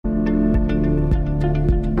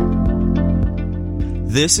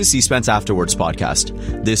This is C-SPAN's Afterwards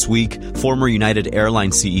podcast. This week, former United Airline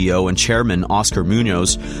CEO and chairman Oscar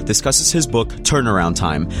Munoz discusses his book, Turnaround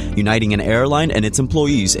Time, Uniting an Airline and its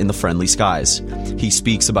Employees in the Friendly Skies. He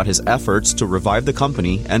speaks about his efforts to revive the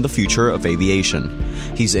company and the future of aviation.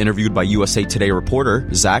 He's interviewed by USA Today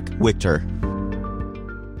reporter Zach Wichter.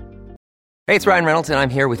 Hey, it's Ryan Reynolds, and I'm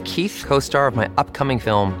here with Keith, co-star of my upcoming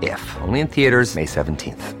film, If, only in theaters May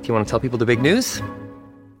 17th. Do you want to tell people the big news?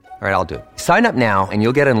 All right, I'll do it. Sign up now and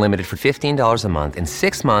you'll get unlimited for $15 a month and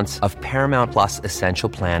 6 months of Paramount Plus Essential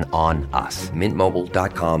Plan on us.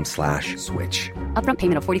 MintMobile.com/switch. Upfront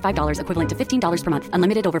payment of $45 equivalent to $15 per month.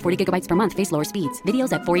 Unlimited over 40 gigabytes per month. Face lower speeds.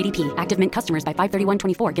 Videos at 480p. Active Mint customers by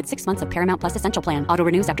 531.24 get 6 months of Paramount Plus Essential Plan. Auto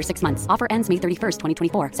renews after 6 months. Offer ends May 31st,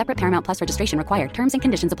 2024. Separate Paramount Plus registration required. Terms and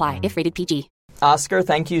conditions apply if rated PG. Oscar,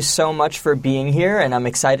 thank you so much for being here, and I'm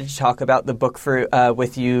excited to talk about the book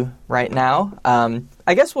with you right now.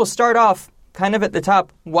 I guess we'll start off kind of at the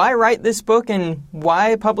top. Why write this book and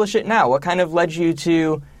why publish it now? What kind of led you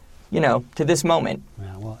to this moment?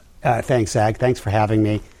 Thanks, Zach. Thanks for having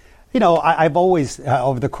me. I've always,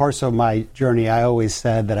 over the course of my journey, I always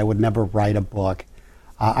said that I would never write a book.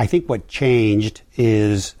 I think what changed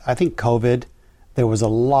is, COVID. There was a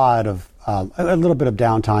little bit of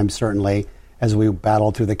downtime, certainly, as we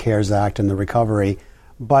battled through the CARES Act and the recovery,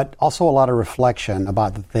 but also a lot of reflection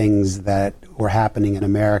about the things that were happening in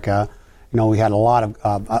America. We had a lot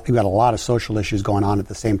of social issues going on at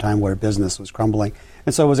the same time where business was crumbling,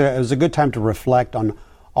 and so it was a good time to reflect on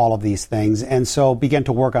all of these things. And so began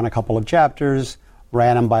to work on a couple of chapters,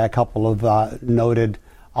 ran them by a couple of noted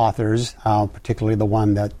authors, particularly the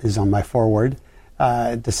one that is on my foreword,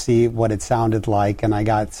 to see what it sounded like, and I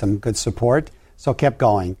got some good support, so kept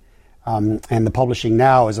going. And the publishing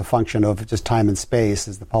now is a function of just time and space,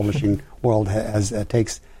 as the publishing world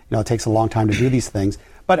takes a long time to do these things.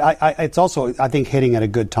 But it's also, I think, hitting at a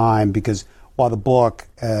good time, because while the book,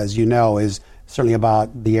 as you know, is certainly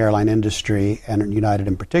about the airline industry and United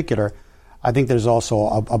in particular, I think there's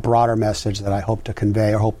also a broader message that I hope to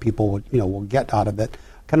convey, or hope people will get out of it.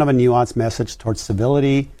 Kind of a nuanced message towards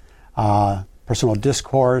civility, personal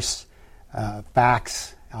discourse,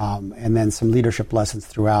 facts, and then some leadership lessons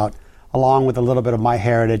throughout, along with a little bit of my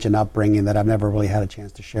heritage and upbringing that I've never really had a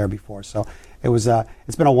chance to share before. So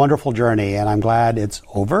it's been a wonderful journey, and I'm glad it's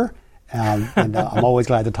over, and I'm always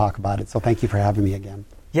glad to talk about it. So thank you for having me again.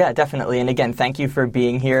 Yeah, definitely. And again, thank you for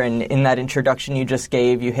being here. And in that introduction you just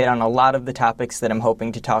gave, you hit on a lot of the topics that I'm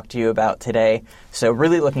hoping to talk to you about today. So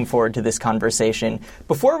really looking forward to this conversation.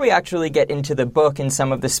 Before we actually get into the book and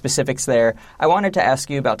some of the specifics there, I wanted to ask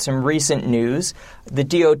you about some recent news. The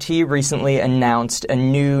DOT recently announced a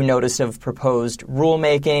new notice of proposed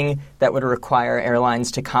rulemaking that would require airlines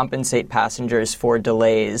to compensate passengers for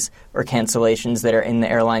delays or cancellations that are in the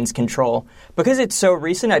airline's control. Because it's so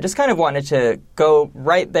recent, I just kind of wanted to go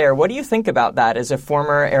right there. What do you think about that as a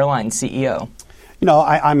former airline CEO?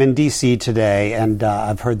 I'm in D.C. today, and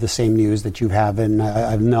I've heard the same news that you have, and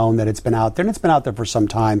I've known that it's been out there, and it's been out there for some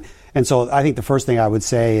time. And so I think the first thing I would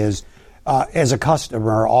say is, as a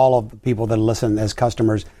customer, all of the people that listen as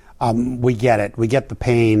customers, we get it. We get the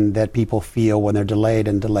pain that people feel when they're delayed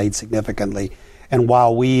and delayed significantly. And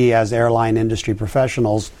while we as airline industry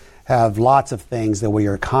professionals have lots of things that we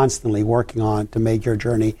are constantly working on to make your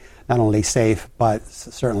journey not only safe, but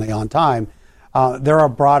certainly on time, there are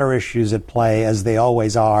broader issues at play, as they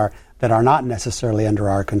always are, that are not necessarily under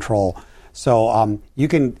our control. So you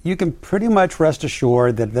can pretty much rest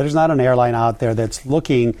assured that there's not an airline out there that's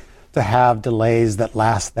looking to have delays that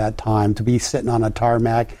last that time, to be sitting on a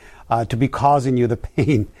tarmac, to be causing you the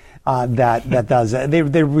pain that does.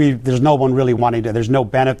 There's no one really wanting to. There's no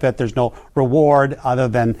benefit. There's no reward other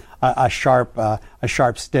than a sharp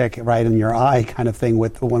stick right in your eye kind of thing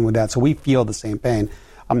with that. So we feel the same pain.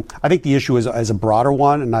 I think the issue is a broader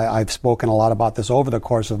one, and I've spoken a lot about this over the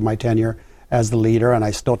course of my tenure as the leader, and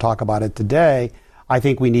I still talk about it today. I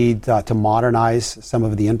think we need to modernize some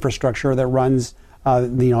of the infrastructure that runs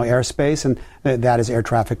airspace, and that is air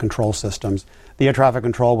traffic control systems. The air traffic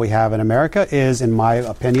control we have in America is, in my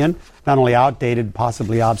opinion, not only outdated,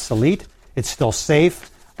 possibly obsolete. It's still safe,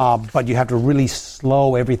 but you have to really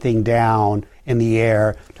slow everything down in the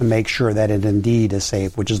air to make sure that it indeed is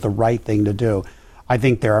safe, which is the right thing to do. I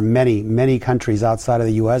think there are many, many countries outside of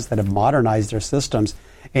the U.S. that have modernized their systems,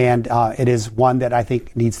 and it is one that I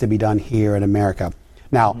think needs to be done here in America.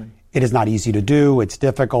 Now, it is not easy to do. It's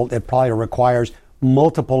difficult. It probably requires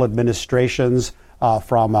multiple administrations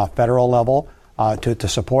from a federal level to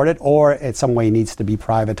support it, or in some way needs to be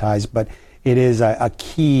privatized. But it is a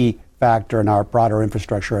key factor in our broader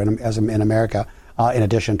infrastructure in America, in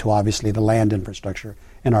addition to obviously the land infrastructure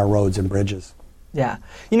in our roads and bridges. Yeah.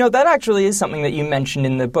 That actually is something that you mentioned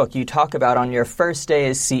in the book. You talk about on your first day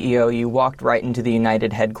as CEO, you walked right into the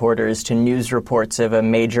United headquarters to news reports of a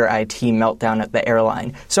major IT meltdown at the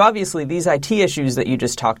airline. So obviously these IT issues that you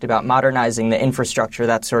just talked about, modernizing the infrastructure,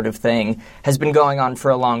 that sort of thing, has been going on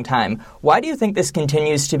for a long time. Why do you think this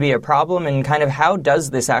continues to be a problem, and kind of how does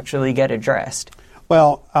this actually get addressed?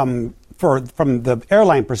 Well, from the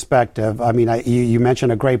airline perspective, you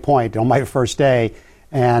mentioned a great point. On my first day,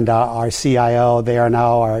 and our CIO, they are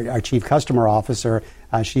now our Chief Customer Officer.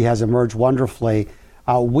 She has emerged wonderfully.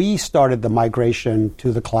 We started the migration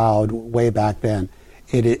to the cloud way back then.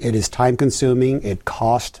 It is time-consuming, it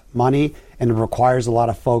costs money, and it requires a lot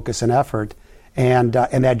of focus and effort. And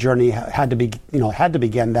that journey had to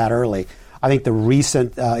begin that early. I think the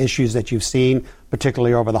recent issues that you've seen,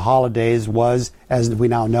 particularly over the holidays, was, as we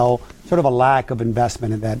now know, sort of a lack of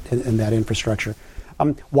investment in that infrastructure.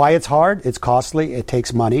 Why it's hard? It's costly. It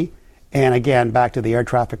takes money. And again, back to the air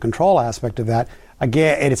traffic control aspect of that,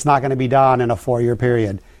 again, it's not going to be done in a 4-year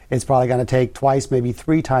period. It's probably going to take twice, maybe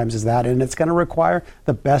 3 times as that, and it's going to require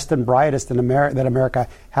the best and brightest that America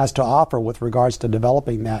has to offer with regards to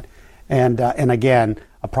developing that. And again,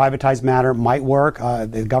 a privatized manner might work.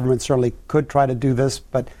 The government certainly could try to do this,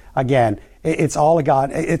 but again, it's all about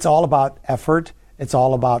effort, it's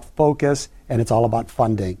all about focus, and it's all about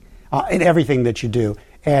funding. In everything that you do.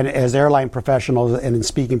 And as airline professionals, and in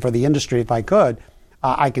speaking for the industry, if I could,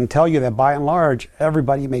 I can tell you that by and large,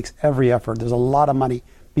 everybody makes every effort. There's a lot of money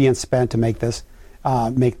being spent to make this,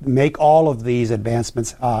 make all of these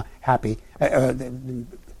advancements happy,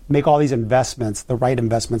 make all these investments, the right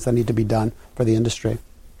investments that need to be done for the industry.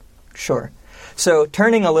 Sure. So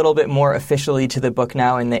turning a little bit more officially to the book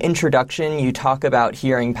now, in the introduction, you talk about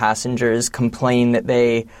hearing passengers complain that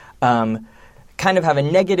they kind of have a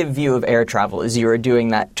negative view of air travel as you were doing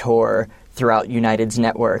that tour throughout United's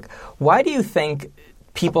network. Why do you think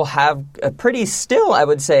people have a pretty, still, I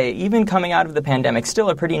would say, even coming out of the pandemic, still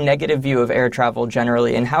a pretty negative view of air travel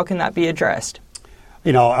generally, and how can that be addressed?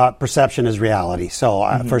 Perception is reality.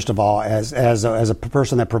 So first of all, as a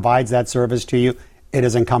person that provides that service to you, it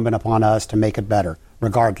is incumbent upon us to make it better,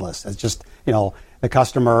 regardless. It's just, the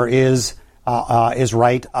customer is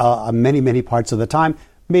right many parts of the time.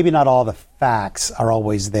 Maybe not all the facts are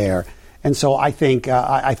always there. And so I think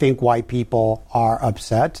why people are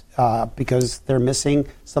upset because they're missing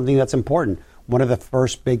something that's important. One of the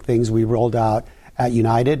first big things we rolled out at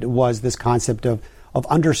United was this concept of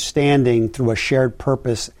understanding through a shared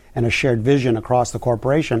purpose and a shared vision across the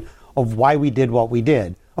corporation of why we did what we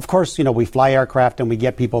did. Of course, we fly aircraft and we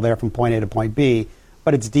get people there from point A to point B,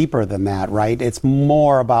 but it's deeper than that, right? It's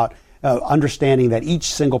more about understanding that each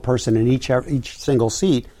single person in each single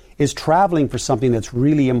seat is traveling for something that's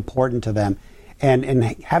really important to them, and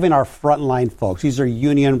having our frontline folks. These are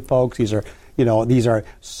union folks. These are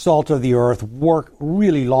salt of the earth, work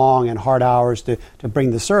really long and hard hours to bring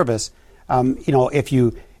the service. If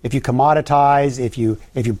you commoditize, if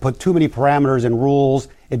you put too many parameters and rules,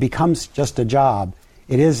 it becomes just a job.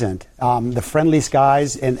 It isn't. The friendly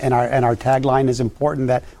skies and our tagline is important,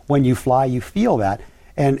 that when you fly, you feel that.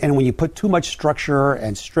 And when you put too much structure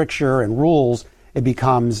and stricture and rules, it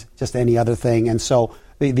becomes just any other thing. And so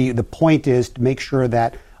the point is to make sure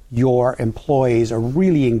that your employees are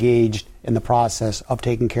really engaged in the process of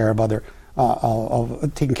taking care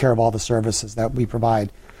of taking care of all the services that we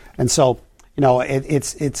provide. And so,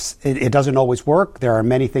 it doesn't always work. There are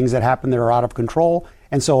many things that happen that are out of control.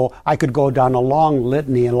 And so I could go down a long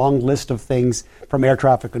list of things, from air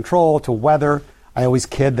traffic control to weather. I always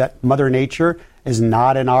kid that Mother Nature is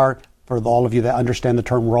not for all of you that understand the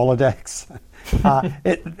term Rolodex,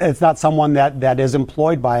 it's not someone that is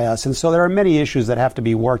employed by us. And so there are many issues that have to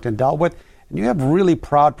be worked and dealt with. And you have really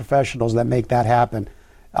proud professionals that make that happen.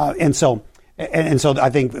 And so I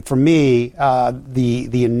think for me,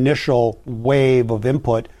 the initial wave of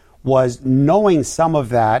input was knowing some of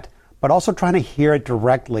that, but also trying to hear it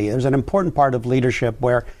directly. There's an important part of leadership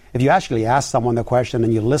where if you actually ask someone the question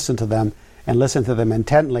and you listen to them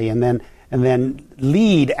intently, and then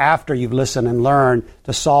lead after you've listened and learned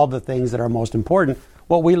to solve the things that are most important.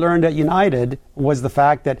 What we learned at United was the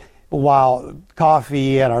fact that while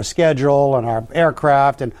coffee and our schedule and our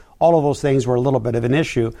aircraft and all of those things were a little bit of an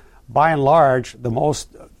issue, by and large, the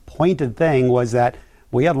most pointed thing was that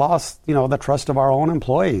we had lost, the trust of our own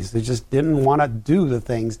employees. They just didn't want to do the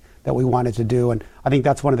things that we wanted to do. And I think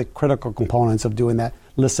that's one of the critical components of doing that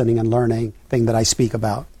listening and learning thing that I speak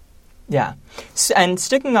about. Yeah. And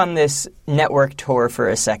sticking on this network tour for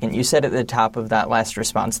a second, you said at the top of that last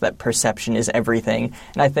response that perception is everything.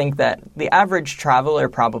 And I think that the average traveler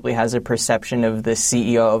probably has a perception of the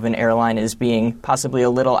CEO of an airline as being possibly a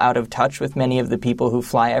little out of touch with many of the people who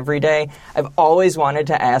fly every day. I've always wanted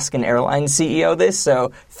to ask an airline CEO this,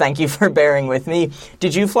 so thank you for bearing with me.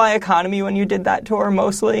 Did you fly economy when you did that tour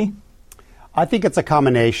mostly? I think it's a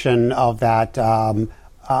combination of that.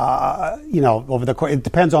 Over the course, it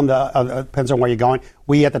depends on where you're going.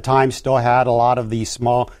 We at the time still had a lot of the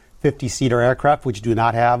small 50-seater aircraft, which do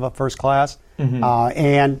not have a first class. Mm-hmm.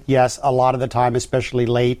 And yes, a lot of the time, especially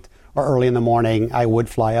late or early in the morning, I would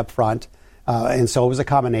fly up front. And so it was a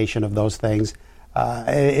combination of those things.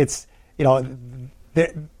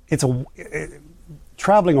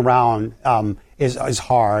 Traveling around is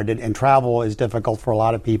hard, and travel is difficult for a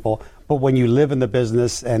lot of people. But when you live in the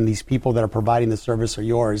business and these people that are providing the service are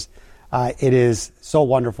yours, it is so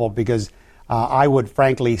wonderful because I would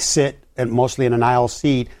frankly sit mostly in an aisle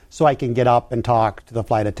seat so I can get up and talk to the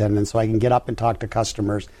flight attendants, so I can get up and talk to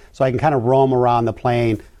customers, so I can kind of roam around the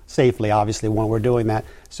plane safely, obviously, when we're doing that.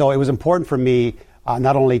 So it was important for me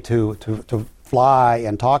not only to fly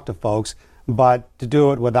and talk to folks, but to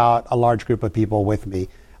do it without a large group of people with me.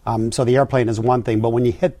 So the airplane is one thing, but when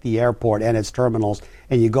you hit the airport and its terminals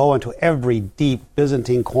and you go into every deep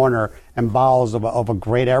Byzantine corner and bowels of a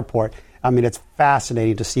great airport, I mean, it's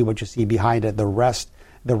fascinating to see what you see behind it. The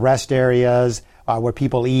rest areas where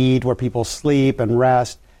people eat, where people sleep and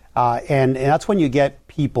rest. And that's when you get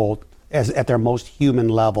people at their most human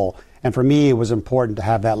level. And for me, it was important to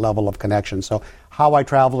have that level of connection. So how I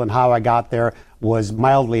traveled and how I got there was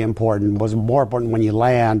mildly important, was more important when you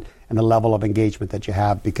land and the level of engagement that you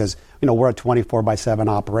have, because, we're a 24/7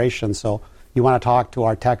 operation. So you want to talk to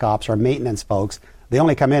our tech ops, our maintenance folks. They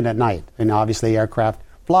only come in at night. And obviously aircraft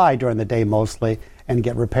fly during the day mostly and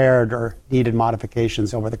get repaired or needed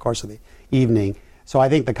modifications over the course of the evening. So I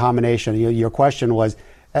think the combination, your question was,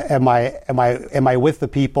 am I with the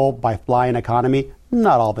people by flying economy?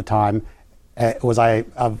 Not all the time. Was I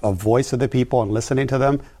a voice of the people and listening to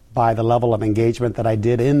them by the level of engagement that I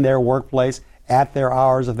did in their workplace at their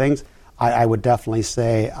hours of things? I would definitely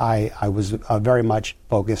say I was very much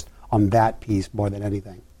focused on that piece more than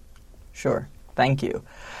anything. Sure. Thank you.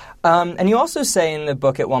 And you also say in the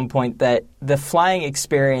book at one point that the flying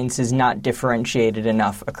experience is not differentiated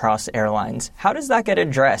enough across airlines. How does that get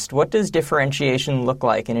addressed? What does differentiation look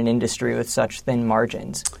like in an industry with such thin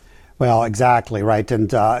margins? Well, exactly, right.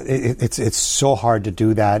 And it's so hard to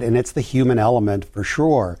do that. And it's the human element for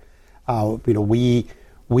sure.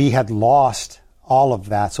 We had lost all of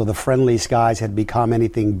that. So the friendly skies had become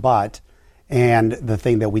anything but. And the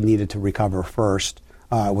thing that we needed to recover first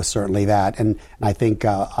was certainly that. And I think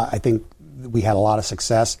we had a lot of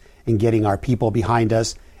success in getting our people behind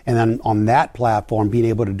us. And then on that platform, being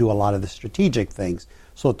able to do a lot of the strategic things.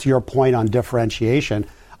 So to your point on differentiation,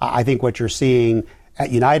 I think what you're seeing at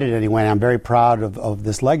United anyway, I'm very proud of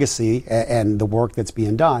this legacy and the work that's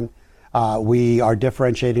being done. We are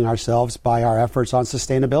differentiating ourselves by our efforts on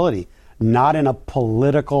sustainability, not in a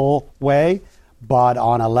political way, but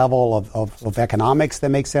on a level of economics that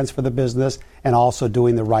makes sense for the business and also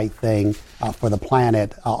doing the right thing for the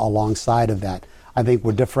planet alongside of that. I think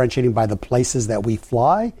we're differentiating by the places that we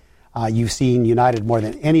fly. You've seen United more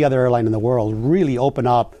than any other airline in the world really open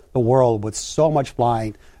up the world with so much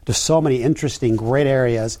flying to so many interesting, great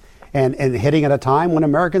areas, and hitting at a time when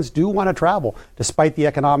Americans do want to travel. Despite the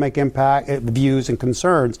economic impact, views, and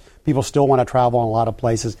concerns, people still want to travel in a lot of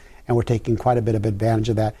places, and we're taking quite a bit of advantage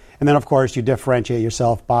of that. And then, of course, you differentiate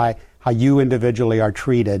yourself by how you individually are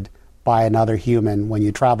treated by another human when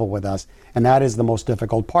you travel with us. And that is the most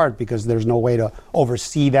difficult part, because there's no way to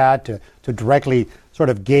oversee that, to directly sort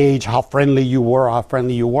of gauge how friendly you were, how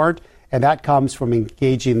friendly you weren't. And that comes from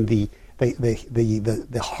engaging the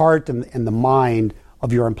heart and the mind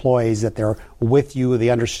of your employees, that they're with you, they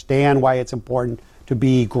understand why it's important to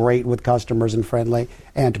be great with customers and friendly,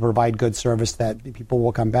 and to provide good service that people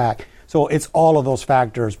will come back. So it's all of those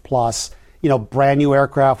factors plus, brand new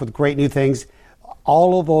aircraft with great new things.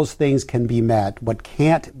 All of those things can be met. What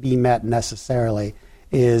can't be met necessarily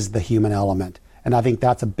is the human element. And I think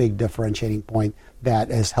that's a big differentiating point that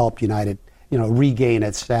has helped United, regain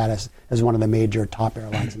its status as one of the major top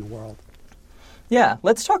airlines in the world. Yeah,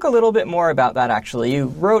 let's talk a little bit more about that, actually. You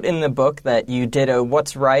wrote in the book that you did a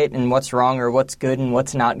what's right and what's wrong, or what's good and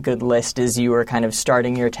what's not good list as you were kind of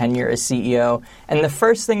starting your tenure as CEO. And the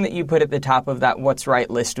first thing that you put at the top of that what's right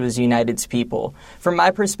list was United's people. From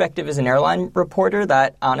my perspective as an airline reporter,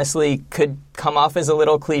 that honestly could come off as a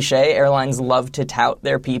little cliche. Airlines love to tout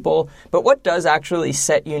their people. But what does actually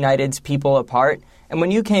set United's people apart? And when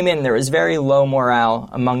you came in, there was very low morale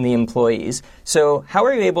among the employees. So how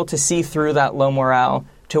were you able to see through that low morale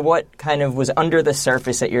to what kind of was under the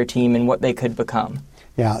surface at your team and what they could become?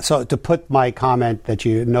 Yeah, so to put my comment that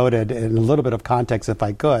you noted in a little bit of context, if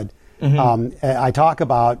I could, I talk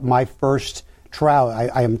about my first travel.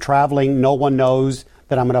 I am traveling. No one knows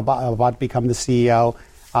that I'm about to become the CEO.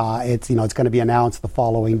 It's going to be announced the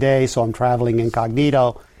following day, so I'm traveling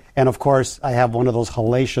incognito. And of course, I have one of those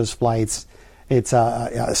hellacious flights. It's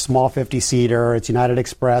a small 50-seater. It's United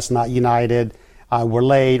Express, not United. We're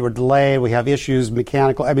late. We're delayed. We have issues,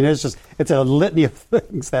 mechanical. I mean, it's a litany of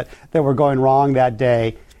things that were going wrong that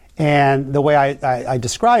day. And the way I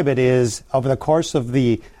describe it is, over the course of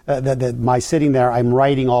my sitting there, I'm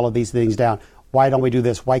writing all of these things down. Why don't we do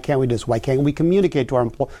this? Why can't we do this? Why can't we communicate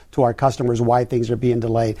to our customers why things are being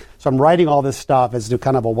delayed? So I'm writing all this stuff as to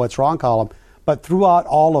kind of a what's wrong column. But throughout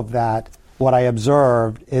all of that, what I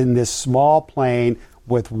observed in this small plane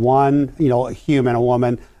with one, a human, a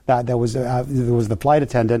woman that was the flight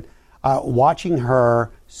attendant, watching her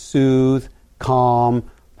soothe, calm,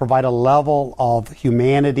 provide a level of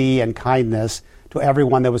humanity and kindness to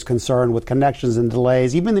everyone that was concerned with connections and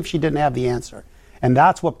delays, even if she didn't have the answer. And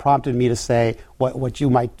that's what prompted me to say what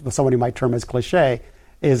somebody might term as cliche,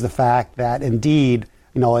 is the fact that indeed,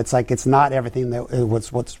 it's like it's not everything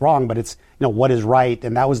what's wrong, but it's what is right.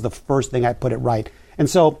 And that was the first thing I put it right. And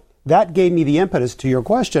so that gave me the impetus to your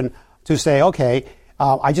question to say, okay,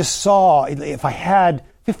 I just saw if I had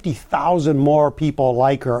 50,000 more people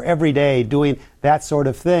like her every day doing that sort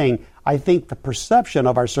of thing, I think the perception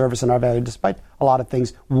of our service and our value, despite a lot of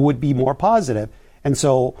things, would be more positive. And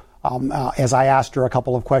so as I asked her a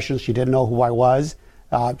couple of questions, she didn't know who I was.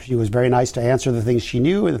 She was very nice to answer the things she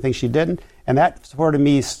knew and the things she didn't. And that sort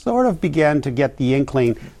of began to get the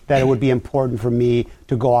inkling that it would be important for me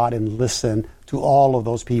to go out and listen to all of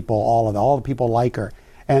those people, all the people like her.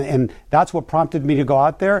 And that's what prompted me to go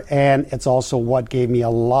out there. And it's also what gave me a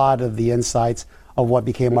lot of the insights of what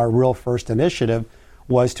became our real first initiative,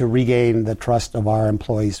 was to regain the trust of our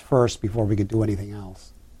employees first before we could do anything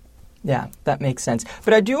else. Yeah, that makes sense.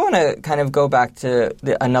 But I do want to kind of go back to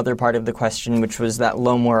another part of the question, which was that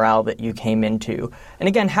low morale that you came into. And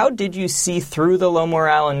again, how did you see through the low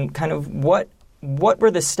morale, and kind of what were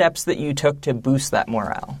the steps that you took to boost that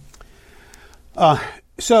morale?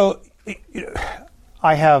 So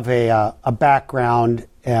I have a background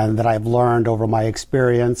and that I've learned over my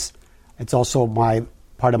experience. It's also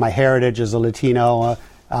part of my heritage as a Latino,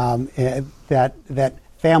 that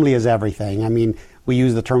family is everything. I mean, we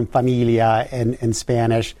use the term familia in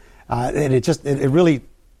Spanish, and it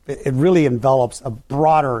really envelops a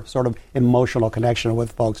broader sort of emotional connection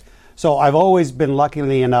with folks. So I've always been,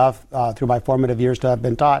 luckily enough, through my formative years, to have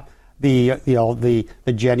been taught the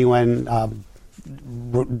genuine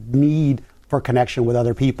need for connection with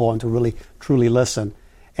other people, and to really truly listen,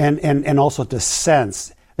 and also to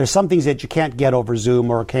sense. There's some things that you can't get over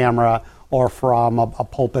Zoom or a camera or from a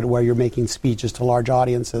pulpit where you're making speeches to large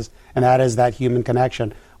audiences, and that is that human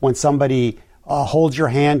connection. When somebody holds your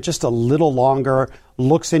hand just a little longer,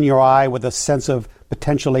 looks in your eye with a sense of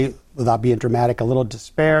potentially, without being dramatic, a little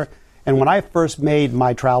despair. And when I first made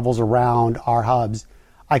my travels around our hubs,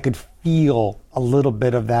 I could feel a little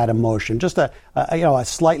bit of that emotion, just a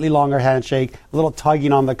slightly longer handshake, a little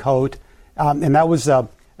tugging on the coat, and that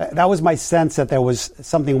was my sense that there was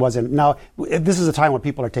something wasn't. Now, this is a time when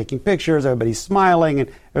people are taking pictures, everybody's smiling, and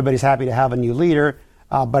everybody's happy to have a new leader.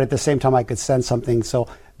 But at the same time, I could sense something. So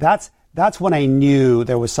that's when I knew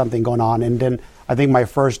there was something going on. And then I think my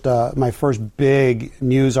first big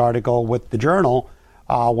news article with the Journal,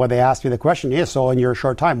 where they asked me the question, yes, so in your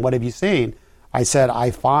short time, what have you seen? I said,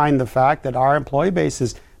 I find the fact that our employee base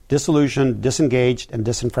is disillusioned, disengaged, and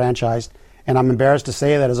disenfranchised. And I'm embarrassed to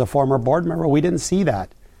say that as a former board member, we didn't see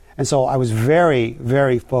that. And so I was very,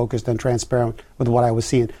 very focused and transparent with what I was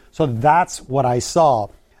seeing. So that's what I saw.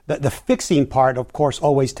 The fixing part, of course,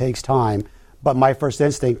 always takes time. But my first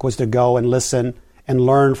instinct was to go and listen and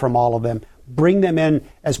learn from all of them. Bring them in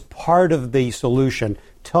as part of the solution.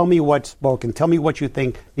 Tell me what's broken. Tell me what you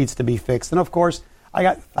think needs to be fixed. And, of course, I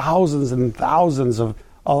got thousands and thousands of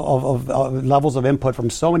levels of input from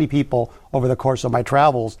so many people over the course of my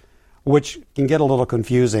travels, which can get a little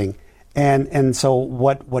confusing. And so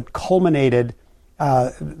what culminated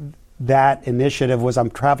that initiative was,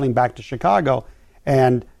 I'm traveling back to Chicago,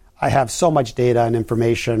 and I have so much data and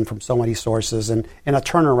information from so many sources, and in a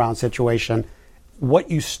turnaround situation, what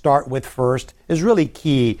you start with first is really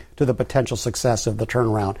key to the potential success of the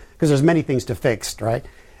turnaround, because there's many things to fix, right?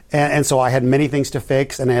 And so I had many things to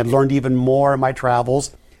fix, and I had learned even more in my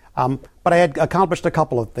travels. But I had accomplished a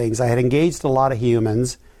couple of things. I had engaged a lot of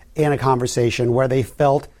humans, in a conversation where they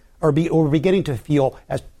felt or were beginning to feel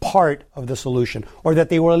as part of the solution, or that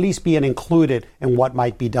they were at least being included in what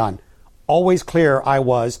might be done. Always clear I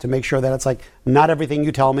was to make sure that it's like, not everything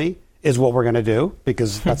you tell me is what we're going to do,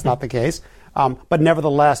 because that's not the case. But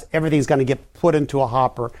nevertheless, everything's going to get put into a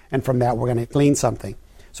hopper, and from that we're going to glean something.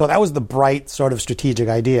 So that was the bright sort of strategic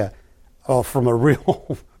idea. From a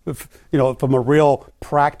real, from a real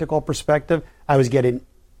practical perspective, I was getting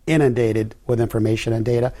inundated with information and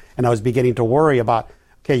data, and I was beginning to worry about,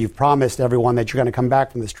 okay, you've promised everyone that you're going to come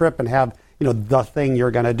back from this trip and have, the thing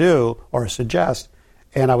you're going to do or suggest.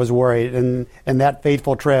 And I was worried. And that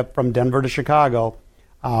fateful trip from Denver to Chicago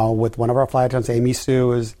with one of our flight attendants, Amy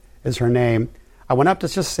Sue is her name, I went up to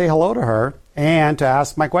just say hello to her and to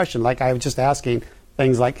ask my question. Like, I was just asking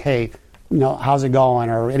things like, hey, how's it going,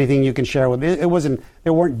 or anything you can share with me.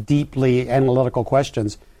 There weren't deeply analytical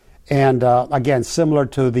questions. And again, similar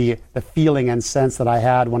to the feeling and sense that I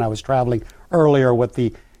had when I was traveling earlier with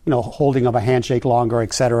the, holding of a handshake longer,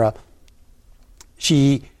 et cetera.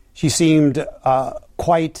 She seemed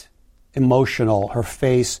quite emotional. Her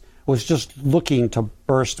face was just looking to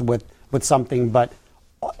burst with something, but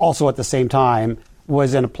also at the same time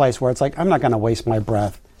was in a place where it's like, I'm not going to waste my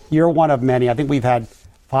breath. You're one of many. I think we've had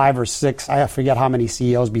 5 or 6, I forget how many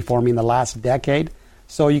CEOs before me in the last decade.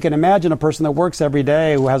 So you can imagine a person that works every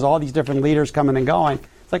day who has all these different leaders coming and going.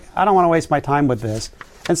 It's like, I don't want to waste my time with this.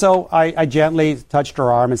 And so I gently touched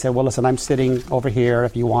her arm and said, well, listen, I'm sitting over here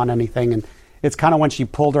if you want anything. And it's kind of when she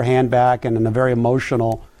pulled her hand back and in a very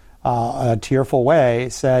emotional, tearful way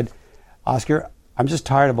said, Oscar, I'm just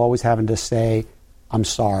tired of always having to say, I'm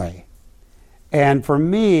sorry. And for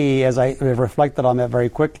me, as I reflected on that very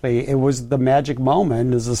quickly, it was the magic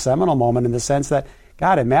moment, it was the seminal moment in the sense that,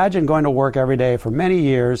 God, imagine going to work every day for many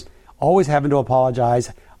years, always having to apologize.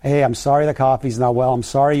 Hey, I'm sorry the coffee's not well. I'm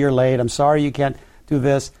sorry you're late. I'm sorry you can't do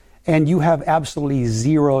this. And you have absolutely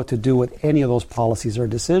zero to do with any of those policies or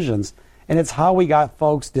decisions. And it's how we got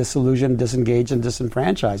folks disillusioned, disengaged, and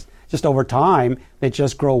disenfranchised. Just over time, they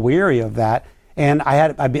just grow weary of that. And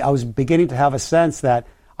I was beginning to have a sense that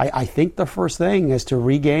I think the first thing is to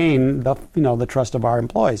regain the trust of our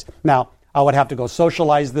employees. Now, I would have to go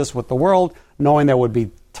socialize this with the world, knowing there would be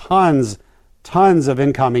tons of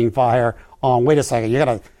incoming fire on, wait a second, you're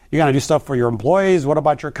gonna do stuff for your employees. What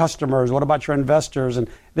about your customers? What about your investors? And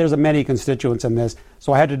there's many constituents in this.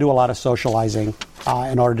 So I had to do a lot of socializing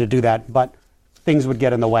in order to do that. But things would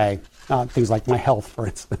get in the way, things like my health, for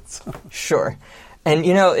instance. Sure. And,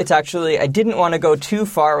 it's actually, I didn't want to go too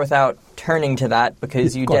far without turning to that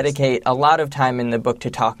because you dedicate a lot of time in the book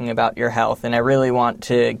to talking about your health, and I really want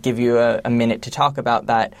to give you a minute to talk about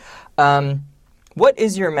that. What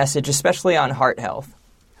is your message, especially on heart health?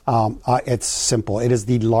 It's simple. It is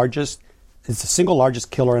it's the single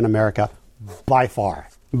largest killer in America by far.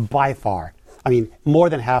 I mean, more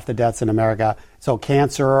than half the deaths in America. So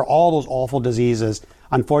cancer, all those awful diseases.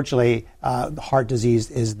 Unfortunately, heart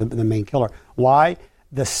disease is the main killer. Why?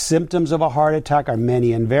 The symptoms of a heart attack are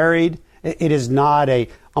many and varied. It is not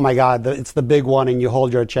oh my God, it's the big one and you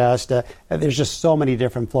hold your chest. There's just so many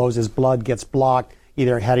different flows as blood gets blocked,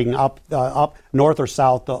 either heading up north or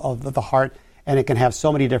south of the heart, and it can have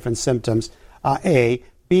so many different symptoms. A.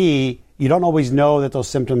 B. You don't always know that those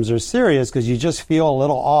symptoms are serious because you just feel a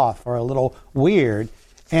little off or a little weird.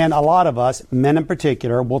 And a lot of us, men in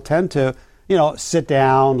particular, will tend to sit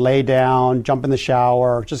down, lay down, jump in the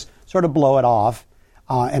shower, just sort of blow it off.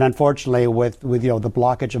 And unfortunately, with the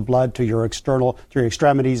blockage of blood to your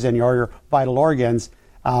extremities and your vital organs,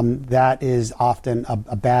 that is often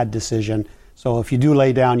a bad decision. So if you do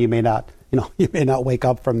lay down, you may not wake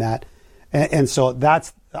up from that. And so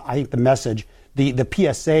that's, I think, the message. The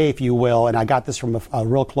PSA, if you will, and I got this from a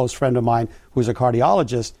real close friend of mine who's a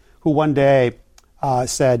cardiologist, who one day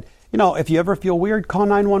said, if you ever feel weird, call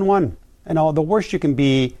 911. The worst you can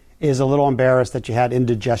be is a little embarrassed that you had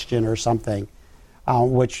indigestion or something,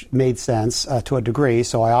 which made sense to a degree.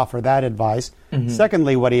 So I offer that advice. Mm-hmm.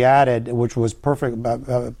 Secondly, what he added, which was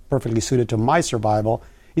perfectly suited to my survival,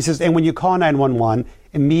 he says, and when you call 911,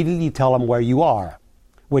 immediately tell them where you are,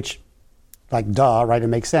 which, like, duh, right? It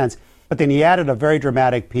makes sense. But then he added a very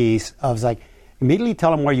dramatic piece of immediately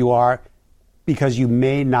tell them where you are because you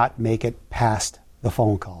may not make it past the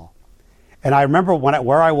phone call. And I remember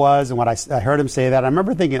where I was and when I heard him say that, I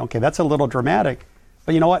remember thinking, okay, that's a little dramatic.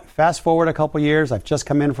 But you know what? Fast forward a couple years, I've just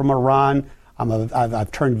come in from a run.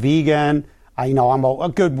 I've turned vegan. I'm a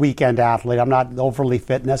good weekend athlete. I'm not overly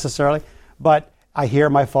fit necessarily. But I hear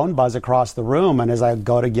my phone buzz across the room, and as I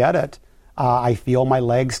go to get it, I feel my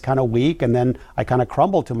legs kind of weak, and then I kind of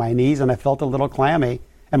crumble to my knees, and I felt a little clammy.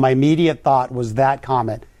 And my immediate thought was that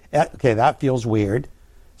comment. Okay, that feels weird.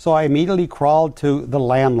 So I immediately crawled to the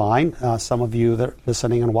landline. Some of you that are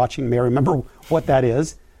listening and watching may remember what that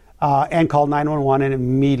is, and called 911 and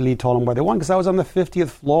immediately told them where they were, because I was on the 50th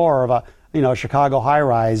floor of a Chicago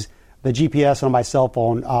high-rise. The GPS on my cell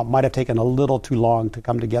phone might have taken a little too long to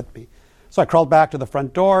come to get me. So I crawled back to the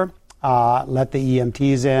front door, let the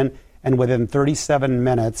EMTs in, and within 37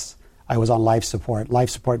 minutes, I was on life support. Life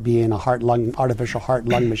support being a artificial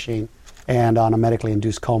heart-lung machine, and on a medically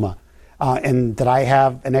induced coma. And did I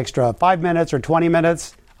have an extra 5 minutes or 20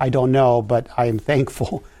 minutes? I don't know, but I am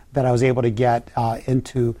thankful that I was able to get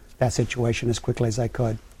into that situation as quickly as I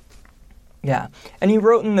could. Yeah. And you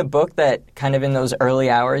wrote in the book that kind of in those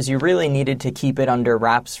early hours, you really needed to keep it under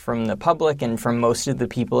wraps from the public and from most of the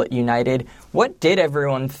people at United. What did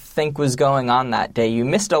everyone think was going on that day? You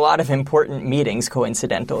missed a lot of important meetings,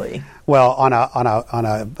 coincidentally. Well, on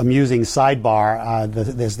a amusing sidebar,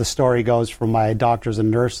 as the story goes from my doctors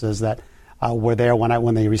and nurses that were there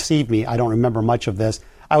when they received me. I don't remember much of this.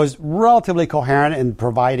 I was relatively coherent in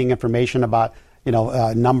providing information about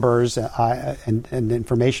numbers and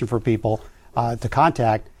information for people to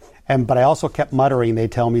contact, but I also kept muttering. They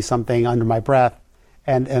tell me something under my breath,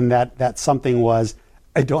 and that something was,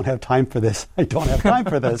 I don't have time for this. I don't have time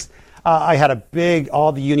for this. I had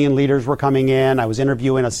all the union leaders were coming in. I was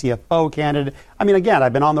interviewing a CFO candidate. I mean, again,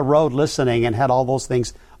 I've been on the road listening and had all those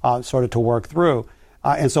things sort of to work through,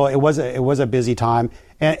 and so it was a busy time,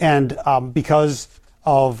 and because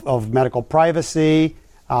of medical privacy.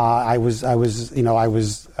 I went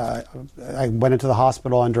into the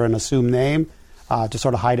hospital under an assumed name to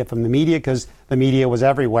sort of hide it from the media, because the media was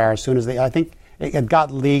everywhere. As soon as I think it got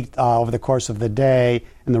leaked over the course of the day,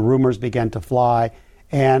 and the rumors began to fly.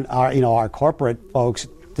 And our corporate folks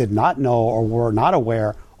did not know or were not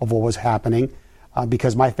aware of what was happening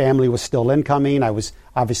because my family was still incoming. I was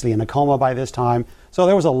obviously in a coma by this time, so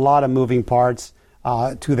there was a lot of moving parts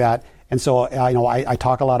to that. And so, I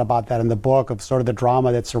talk a lot about that in the book, of sort of the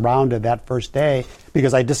drama that surrounded that first day,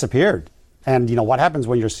 because I disappeared. And, what happens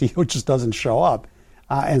when your CEO just doesn't show up?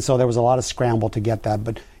 And so there was a lot of scramble to get that.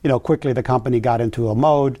 But, quickly the company got into a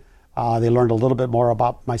mode. They learned a little bit more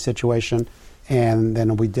about my situation. And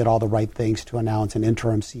then we did all the right things to announce an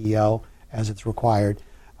interim CEO as it's required.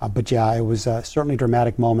 But, yeah, it was certainly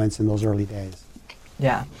dramatic moments in those early days.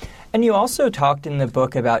 Yeah. And you also talked in the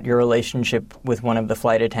book about your relationship with one of the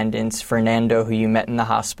flight attendants, Fernando, who you met in the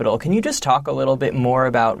hospital. Can you just talk a little bit more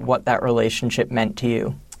about what that relationship meant to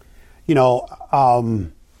you? A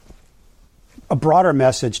broader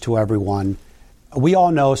message to everyone. We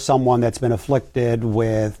all know someone that's been afflicted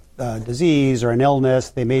with disease or an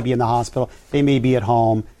illness. They may be in the hospital. They may be at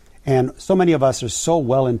home. And so many of us are so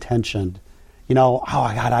well-intentioned. Oh,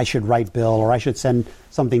 God, I should write Bill, or I should send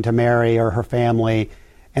something to Mary or her family.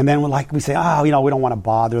 And then we say, we don't want to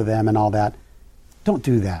bother them and all that. Don't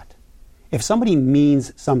do that. If somebody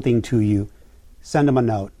means something to you, send them a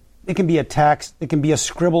note. It can be a text. It can be a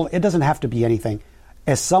scribble. It doesn't have to be anything.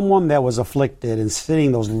 As someone that was afflicted and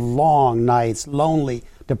sitting those long nights, lonely,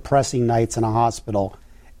 depressing nights in a hospital,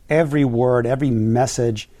 every word, every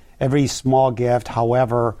message, every small gift,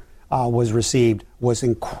 however was received, was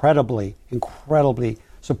incredibly, incredibly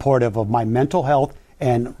supportive of my mental health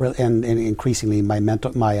and increasingly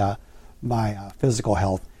my physical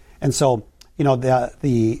health. And so,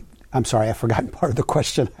 I'm sorry, I've forgotten part of the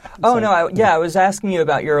question. I was asking you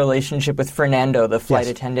about your relationship with Fernando, the flight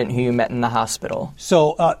attendant who you met in the hospital.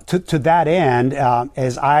 So to that end,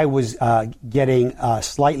 as I was getting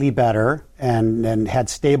slightly better and had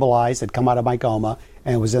stabilized, had come out of my coma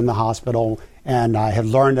and was in the hospital, and I had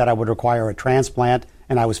learned that I would require a transplant,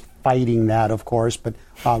 and I was fighting that, of course, but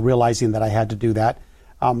realizing that I had to do that.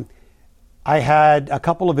 I had a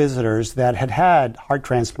couple of visitors that had heart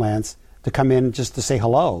transplants to come in just to say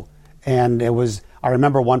hello. And I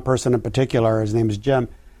remember one person in particular, his name is Jim,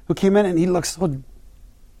 who came in and he looked so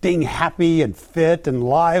dang happy and fit and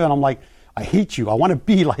live. And I'm like, I hate you. I want to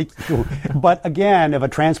be like you. But again, if a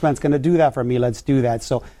transplant's going to do that for me, let's do that.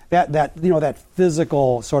 So that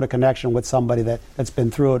physical sort of connection with somebody that's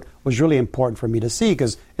been through it was really important for me to see,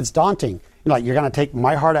 because it's daunting. You're going to take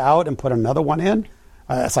my heart out and put another one in?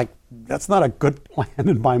 It's like, that's not a good plan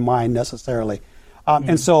in my mind necessarily.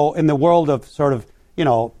 And so in the world of sort of,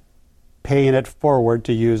 paying it forward,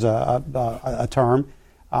 to use a term,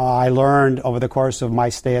 I learned over the course of my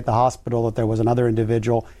stay at the hospital that there was another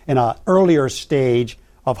individual in an earlier stage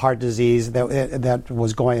of heart disease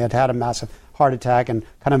that had a massive heart attack and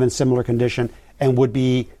kind of in similar condition and would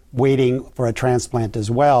be waiting for a transplant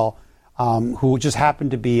as well, who just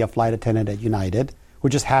happened to be a flight attendant at United, who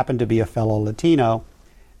just happened to be a fellow Latino.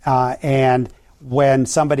 And when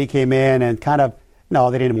somebody came in and kind of,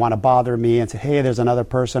 they didn't want to bother me and say, hey, there's another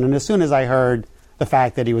person. And as soon as I heard the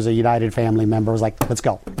fact that he was a United family member, I was like, let's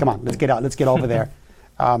go. Come on, let's get out. Let's get over there.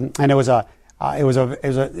 And it was again,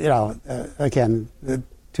 the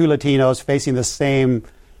two Latinos facing the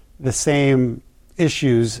same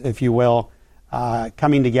issues, if you will,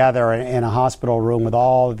 coming together in a hospital room with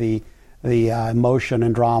all the emotion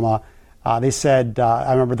and drama. They said,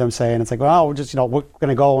 I remember them saying, it's like, well, we're just, we're going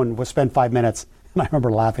to go and we'll spend 5 minutes. And I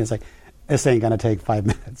remember laughing. It's like, this ain't going to take 5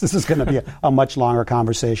 minutes. This is going to be a much longer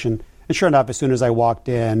conversation. And sure enough, as soon as I walked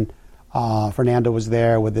in, Fernando was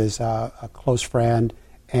there with his a close friend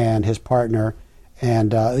and his partner.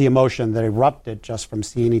 And the emotion that erupted just from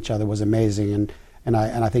seeing each other was amazing. And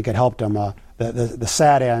I think it helped him. The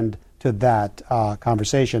sad end to that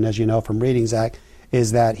conversation, as you know from reading, Zach,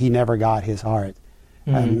 is that he never got his heart.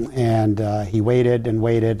 Mm-hmm. And he waited and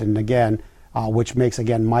waited, and again, which makes,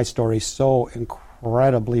 again, my story so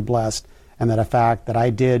incredibly blessed, and that a fact that I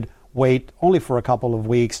did wait only for a couple of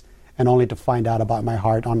weeks and only to find out about my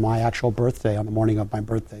heart on my actual birthday, on the morning of my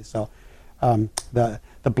birthday. So the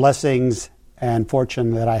blessings and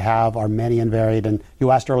fortune that I have are many and varied. And you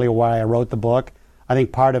asked earlier why I wrote the book. I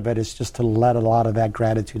think part of it is just to let a lot of that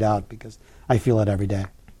gratitude out, because I feel it every day.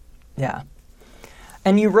 Yeah.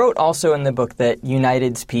 And you wrote also in the book that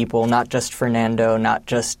United's people, not just Fernando, not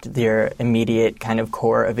just their immediate kind of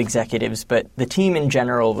core of executives, but the team in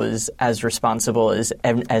general was as responsible as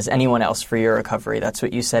anyone else for your recovery. That's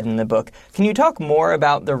what you said in the book. Can you talk more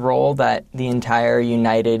about the role that the entire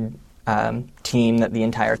United team, that the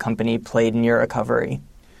entire company played in your recovery?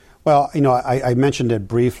 Well, I mentioned it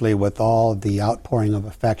briefly with all the outpouring of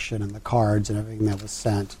affection and the cards and everything that was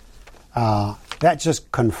sent. That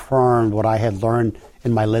just confirmed what I had learned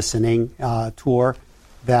in my listening tour,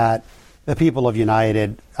 that the people of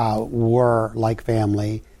United were like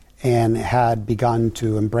family and had begun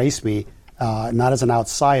to embrace me, not as an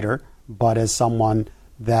outsider, but as someone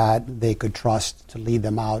that they could trust to lead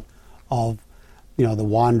them out of, the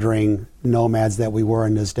wandering nomads that we were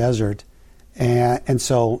in this desert. And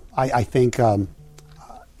so I think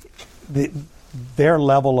their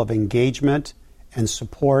level of engagement and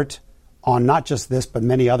support on not just this, but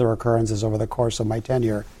many other occurrences over the course of my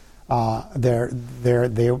tenure, I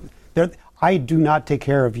do not take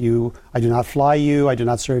care of you. I do not fly you. I do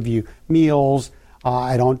not serve you meals.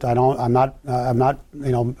 I'm not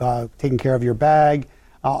taking care of your bag.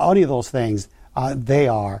 Any of those things, they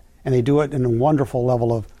are, and they do it in a wonderful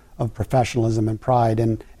level of professionalism and pride.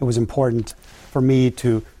 And it was important for me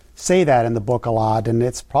to say that in the book a lot. And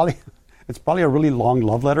it's probably a really long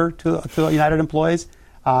love letter to United employees.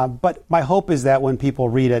 But my hope is that when people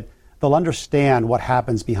read it, they'll understand what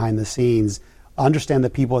happens behind the scenes, understand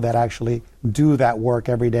the people that actually do that work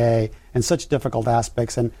every day in such difficult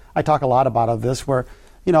aspects. And I talk a lot about this, where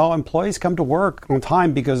employees come to work on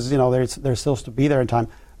time because they're supposed to be there in time.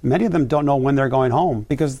 Many of them don't know when they're going home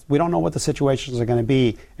because we don't know what the situations are going to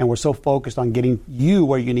be, and we're so focused on getting you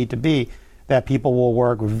where you need to be that people will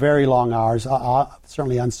work very long hours,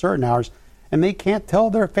 certainly uncertain hours. And they can't tell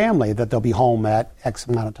their family that they'll be home at X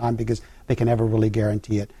amount of time because they can never really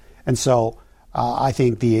guarantee it. And so I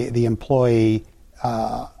think the employee,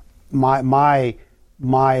 I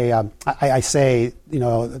say,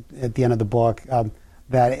 at the end of the book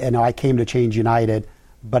that I came to change United,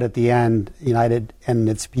 but at the end, United and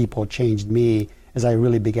its people changed me as I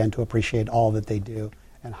really began to appreciate all that they do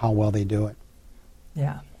and how well they do it.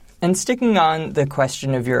 Yeah. And sticking on the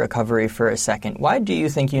question of your recovery for a second, why do you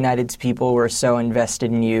think United's people were so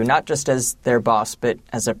invested in you, not just as their boss, but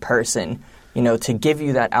as a person, to give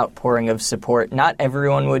you that outpouring of support? Not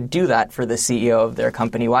everyone would do that for the CEO of their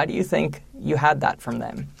company. Why do you think you had that from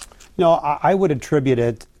them? I would attribute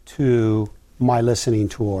it to my listening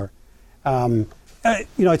tour.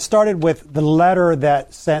 It started with the letter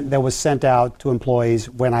that was sent out to employees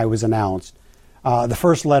when I was announced. The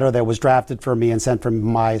first letter that was drafted for me and sent for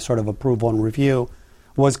my sort of approval and review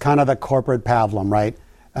was kind of the corporate pablum, right?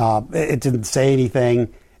 It didn't say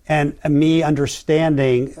anything. And me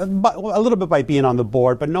understanding, a little bit by being on the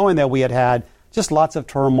board, but knowing that we had just lots of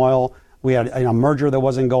turmoil. We had a merger that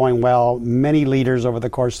wasn't going well, many leaders over the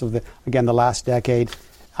course of the last decade,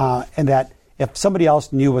 and that if somebody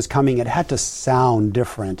else knew was coming, it had to sound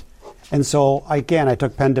different. And so, again, I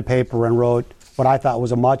took pen to paper and wrote what I thought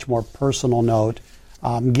was a much more personal note,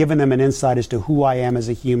 giving them an insight as to who I am as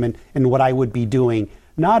a human and what I would be doing.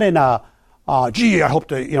 Not in a, I hope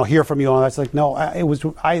to hear from you. And that's like, no,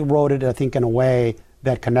 I wrote it, I think, in a way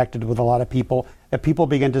that connected with a lot of people, that people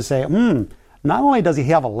begin to say, not only does he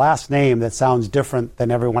have a last name that sounds different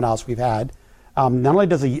than everyone else we've had, not only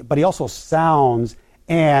does he, but he also sounds,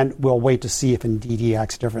 and we'll wait to see if indeed he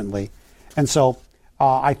acts differently. And so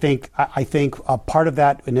I think a part of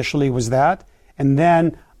that initially was that, and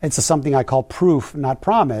then it's something I call proof, not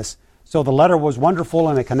promise. So the letter was wonderful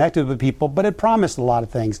and it connected with people, but it promised a lot of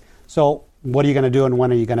things. So what are you going to do and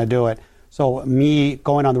when are you going to do it? So me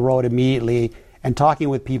going on the road immediately and talking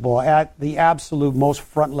with people at the absolute most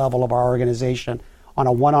front level of our organization on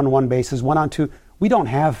a one-on-one basis, one-on-two. We don't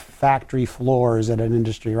have factory floors at an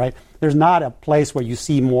industry, right? There's not a place where you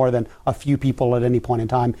see more than a few people at any point in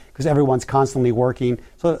time because everyone's constantly working.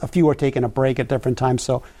 So a few are taking a break at different times.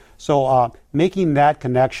 So making that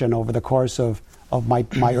connection over the course of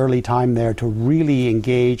my early time there to really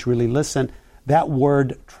engage, really listen, that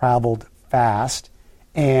word traveled fast.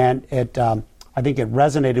 And I think it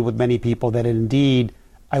resonated with many people that indeed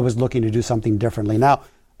I was looking to do something differently. Now,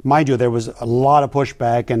 mind you, there was a lot of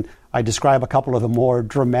pushback, and I describe a couple of the more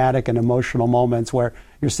dramatic and emotional moments where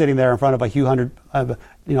you're sitting there in front of a few hundred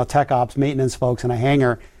tech ops, maintenance folks in a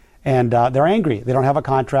hangar, and they're angry. They don't have a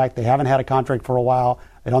contract. They haven't had a contract for a while.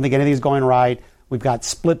 They don't think anything's going right. We've got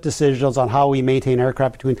split decisions on how we maintain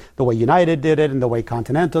aircraft between the way United did it and the way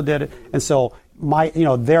Continental did it. And so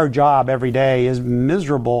their job every day is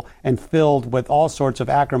miserable and filled with all sorts of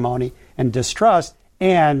acrimony and distrust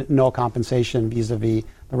and no compensation vis-a-vis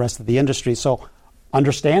the rest of the industry. So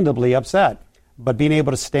understandably upset, but being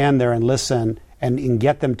able to stand there and listen and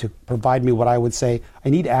get them to provide me what I would say, I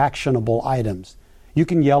need actionable items. You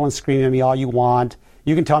can yell and scream at me all you want.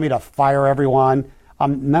 You can tell me to fire everyone.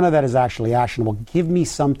 None of that is actually actionable. Give me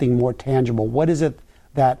something more tangible. What is it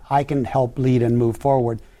that I can help lead and move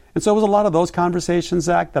forward? And so it was a lot of those conversations,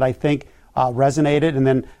 Zach, that I think resonated.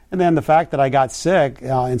 And then the fact that I got sick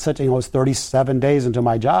it was 37 days into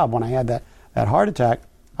my job when I had that heart attack.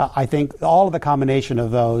 I think all of the combination of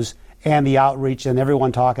those and the outreach and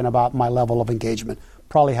everyone talking about my level of engagement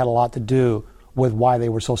probably had a lot to do with why they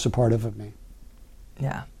were so supportive of me.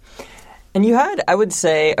 Yeah. And you had, I would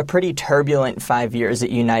say, a pretty turbulent 5 years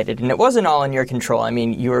at United, and it wasn't all in your control. I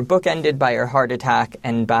mean, you were bookended by your heart attack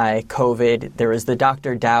and by COVID. There was the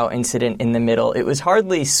Dr. Dow incident in the middle. It was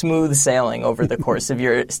hardly smooth sailing over the course of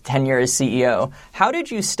your tenure as CEO. How did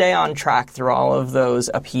you stay on track through all of those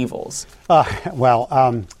upheavals?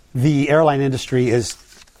 The airline industry is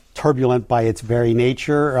turbulent by its very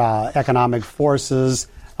nature. Economic forces,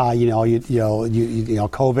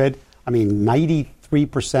 COVID. I mean,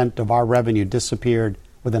 93% of our revenue disappeared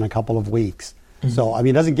within a couple of weeks. Mm-hmm. So,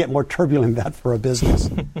 it doesn't get more turbulent than that for a business.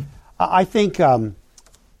 I think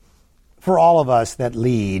for all of us that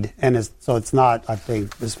lead, so it's not, I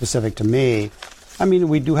think, specific to me,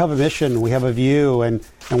 we do have a mission, we have a view, and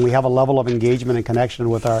we have a level of engagement and connection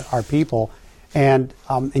with our people. And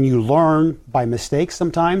you learn by mistakes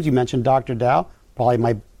sometimes. You mentioned Dr. Dow,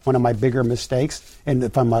 probably one of my bigger mistakes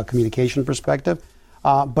from a communication perspective.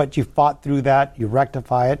 But you fought through that, you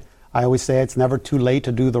rectify it. I always say it's never too late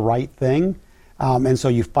to do the right thing. And so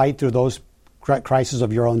you fight through those crises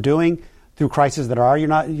of your own doing, through crises that are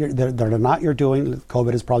not your doing.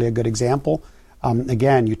 COVID is probably a good example.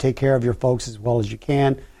 Again, you take care of your folks as well as you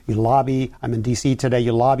can. You lobby. I'm in D.C. today.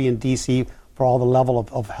 You lobby in D.C. for all the level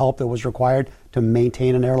of help that was required to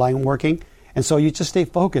maintain an airline working. And so you just stay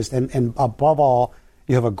focused. And above all,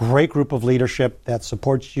 you have a great group of leadership that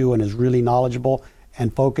supports you and is really knowledgeable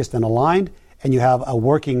and focused and aligned. And you have a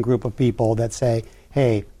working group of people that say,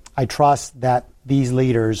 hey, I trust that these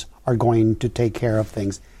leaders are going to take care of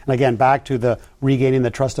things. And again, back to the regaining the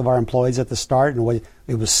trust of our employees at the start, and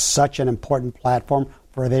it was such an important platform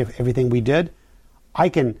for everything we did. I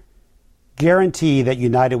can guarantee that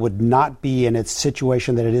United would not be in its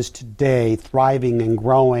situation that it is today, thriving and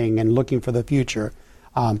growing and looking for the future.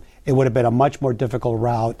 It would have been a much more difficult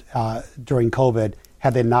route during COVID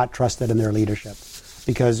had they not trusted in their leadership,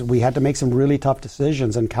 because we had to make some really tough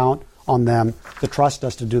decisions and count on them to trust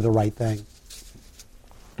us to do the right thing.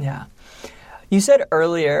 Yeah. You said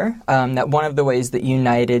earlier that one of the ways that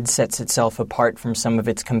United sets itself apart from some of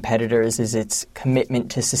its competitors is its commitment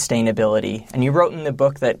to sustainability. And you wrote in the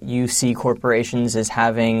book that you see corporations as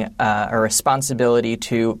having a responsibility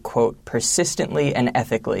to, quote, persistently and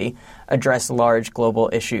ethically address large global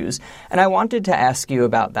issues. And I wanted to ask you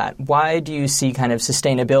about that. Why do you see kind of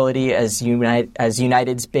sustainability as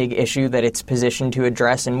United's big issue that it's positioned to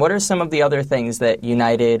address? And what are some of the other things that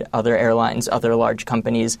United, other airlines, other large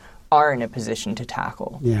companies are in a position to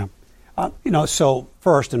tackle? Yeah. So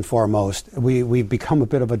first and foremost, we've become a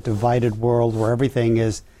bit of a divided world where everything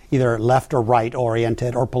is either left or right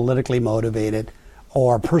oriented or politically motivated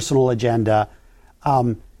or personal agenda.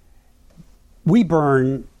 We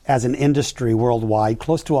burn, as an industry worldwide,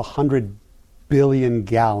 close to 100 billion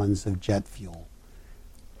gallons of jet fuel.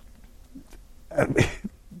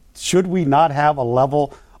 Should we not have a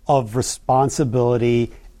level of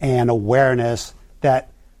responsibility and awareness that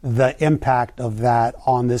the impact of that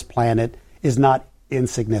on this planet is not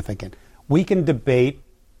insignificant. We can debate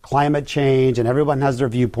climate change, and everyone has their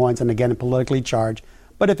viewpoints, and again, politically charged.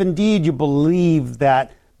 But if indeed you believe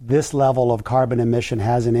that this level of carbon emission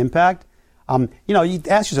has an impact, you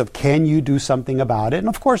ask yourself, can you do something about it? And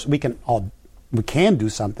of course, we can do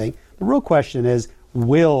something. The real question is,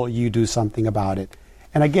 will you do something about it?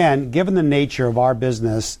 And again, given the nature of our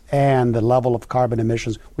business and the level of carbon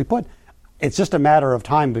emissions we put, it's just a matter of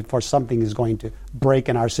time before something is going to break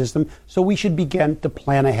in our system. So we should begin to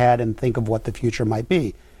plan ahead and think of what the future might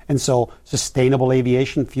be. And so sustainable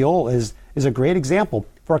aviation fuel is a great example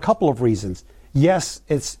for a couple of reasons. Yes,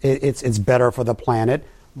 it's better for the planet,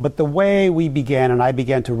 but the way we began, and I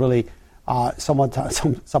began to really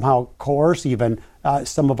somehow coerce even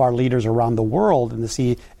some of our leaders around the world in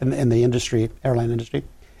the industry, airline industry,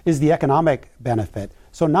 is the economic benefit.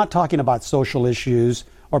 So not talking about social issues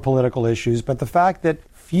or political issues, but the fact that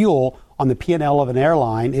fuel on the P&L of an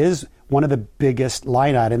airline is one of the biggest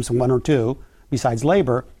line items, one or two, besides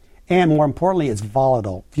labor. And more importantly, it's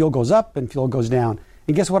volatile. Fuel goes up and fuel goes down.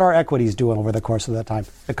 And guess what our equity is doing over the course of that time?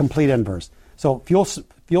 The complete inverse. So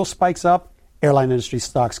fuel spikes up, airline industry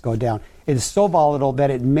stocks go down. It is so volatile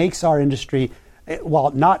that it makes our industry,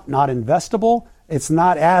 while not investable, it's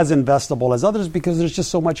not as investable as others because there's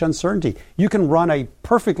just so much uncertainty. You can run a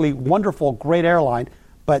perfectly wonderful, great airline,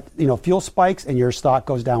 but fuel spikes and your stock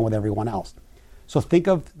goes down with everyone else. So think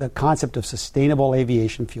of the concept of sustainable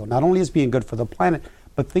aviation fuel, not only as being good for the planet,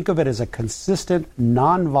 but think of it as a consistent,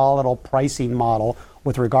 non-volatile pricing model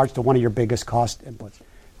with regards to one of your biggest cost inputs.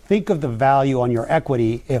 Think of the value on your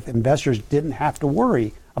equity if investors didn't have to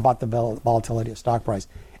worry about the volatility of stock price.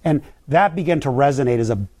 And that began to resonate as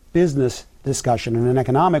a business discussion and an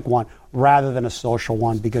economic one rather than a social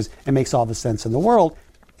one, because it makes all the sense in the world.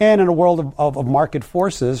 And in a world of market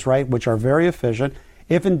forces, right, which are very efficient,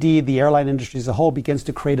 if indeed the airline industry as a whole begins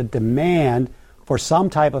to create a demand for some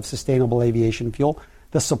type of sustainable aviation fuel,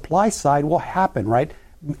 the supply side will happen, right?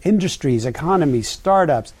 Industries, economies,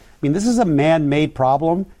 startups. I mean, this is a man-made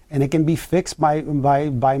problem, and it can be fixed by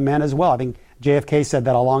men as well. I think JFK said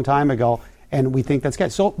that a long time ago, and we think that's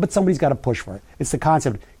good. So, but somebody's got to push for it. It's the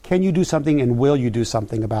concept: can you do something, and will you do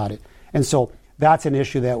something about it? And so that's an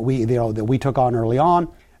issue that we took on early on.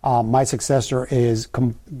 My successor is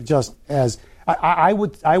just as I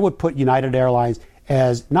would put United Airlines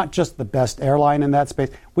as not just the best airline in that space.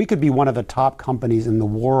 We could be one of the top companies in the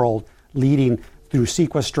world, leading through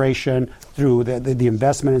sequestration, through the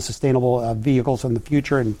investment in sustainable vehicles in the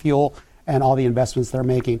future and fuel and all the investments they're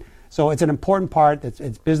making. So it's an important part.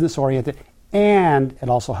 It's business oriented, and it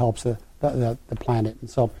also helps the planet. And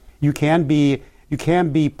so you can be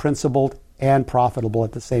principled and profitable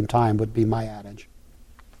at the same time would be my adage.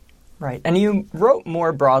 Right. And you wrote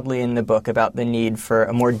more broadly in the book about the need for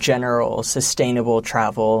a more general, sustainable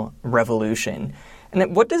travel revolution.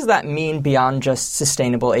 And what does that mean beyond just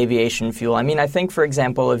sustainable aviation fuel? I mean, I think, for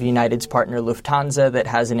example, of United's partner Lufthansa that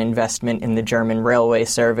has an investment in the German railway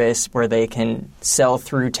service where they can sell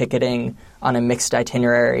through ticketing on a mixed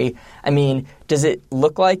itinerary. I mean, does it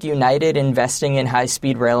look like United investing in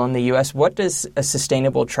high-speed rail in the U.S.? What does a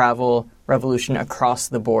sustainable travel revolution across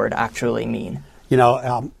the board actually mean?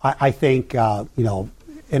 I think,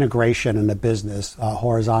 integration in a business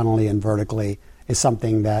horizontally and vertically is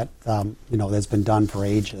something that, that's been done for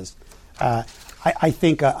ages. I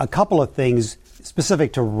think a couple of things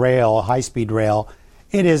specific to rail, high-speed rail,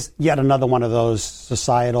 it is yet another one of those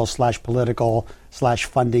societal / political /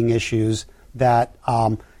 funding issues that,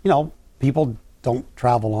 people don't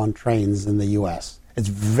travel on trains in the U.S. It's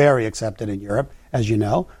very accepted in Europe, as you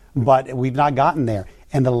know, but we've not gotten there.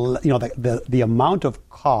 And the amount of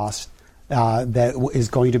cost that is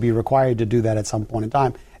going to be required to do that at some point in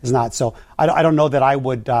time is not. So I don't know that I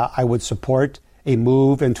would support a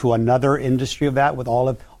move into another industry of that with all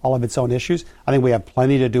of its own issues. I think we have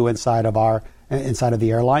plenty to do inside of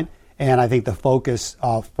the airline, and I think the focus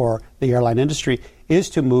for the airline industry is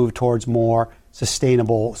to move towards more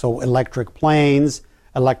sustainable. So electric planes,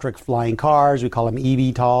 electric flying cars, we call them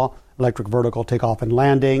eVTOL, electric vertical takeoff and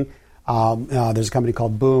landing. There's a company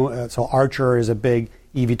called Boom. So Archer is a big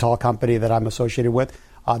eVTOL company that I'm associated with.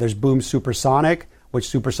 There's Boom Supersonic, which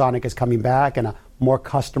Supersonic is coming back, and a more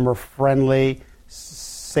customer-friendly,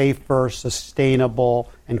 safer, sustainable,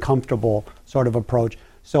 and comfortable sort of approach.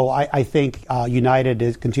 So I think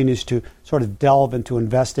United continues to sort of delve into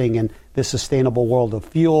investing in this sustainable world of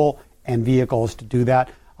fuel and vehicles to do that,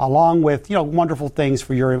 along with wonderful things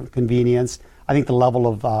for your convenience. I think the level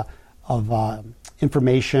of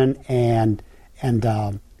information and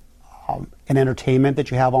and entertainment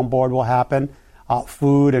that you have on board will happen.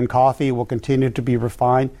 Food and coffee will continue to be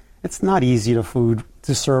refined. It's not easy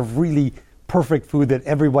to serve really perfect food that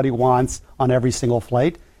everybody wants on every single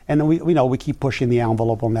flight. And we keep pushing the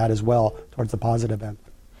envelope on that as well towards the positive end.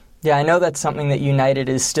 Yeah, I know that's something that United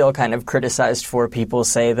is still kind of criticized for. People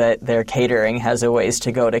say that their catering has a ways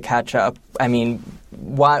to go to catch up. I mean,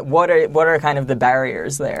 what are kind of the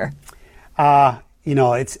barriers there?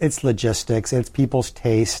 It's logistics. It's people's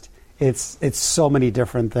taste. It's so many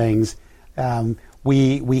different things.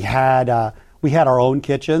 We had our own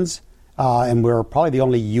kitchens, and we were probably the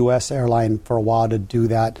only U.S. airline for a while to do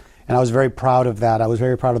that. And I was very proud of that. I was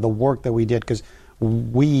very proud of the work that we did because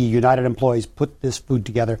we, United employees, put this food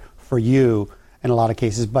together for you in a lot of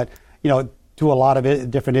cases. But, to a lot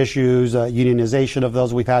of different issues, unionization of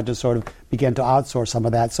those, we've had to sort of begin to outsource some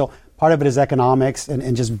of that. So part of it is economics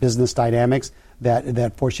and just business dynamics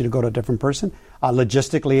that force you to go to a different person.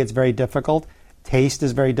 Logistically, it's very difficult. Taste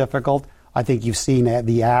is very difficult. I think you've seen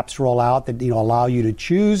the apps roll out that allow you to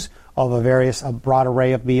choose of a broad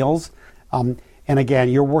array of meals. And again,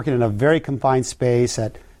 you're working in a very confined space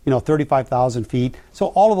at 35,000 feet. So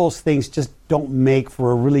all of those things just don't make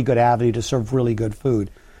for a really good avenue to serve really good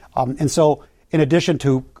food. And so in addition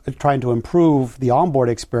to trying to improve the onboard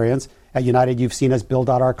experience, at United you've seen us build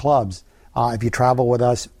out our clubs. If you travel with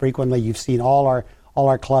us frequently, you've seen all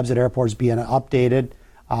our clubs at airports being updated,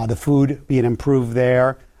 the food being improved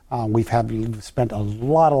there. We've spent a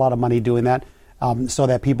lot of money doing that so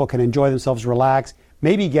that people can enjoy themselves, relax,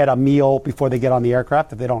 maybe get a meal before they get on the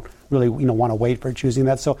aircraft if they don't really want to wait for choosing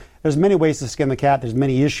that. So there's many ways to skin the cat. There's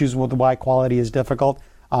many issues with why quality is difficult,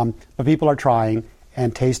 but people are trying,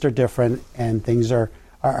 and tastes are different, and things are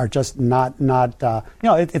just not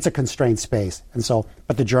it's a constrained space. And so,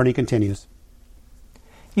 but the journey continues.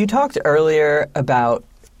 You talked earlier about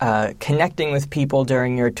connecting with people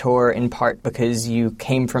during your tour in part because you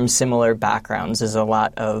came from similar backgrounds as a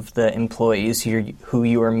lot of the employees who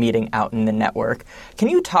you were meeting out in the network. Can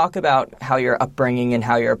you talk about how your upbringing and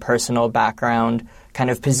how your personal background kind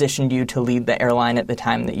of positioned you to lead the airline at the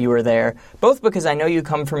time that you were there? Both because I know you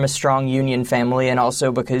come from a strong union family and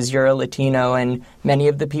also because you're a Latino and many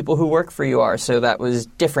of the people who work for you are, so that was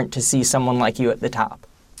different to see someone like you at the top.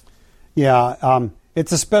 Yeah,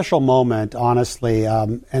 it's a special moment, honestly,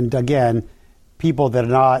 and again, people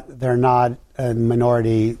that they're not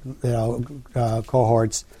minority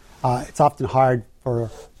cohorts. It's often hard for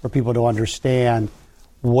people to understand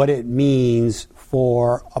what it means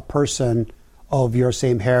for a person of your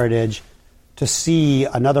same heritage to see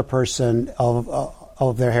another person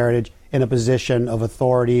of their heritage in a position of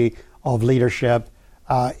authority, of leadership.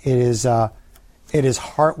 It is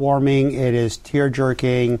heartwarming. It is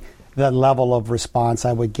tear-jerking. The level of response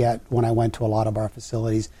I would get when I went to a lot of our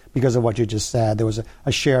facilities because of what you just said. There was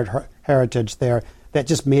a shared heritage there that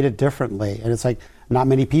just made it differently. And it's like not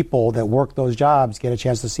many people that work those jobs get a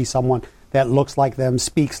chance to see someone that looks like them,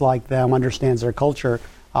 speaks like them, understands their culture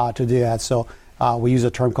to do that. So we use a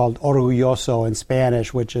term called orgulloso in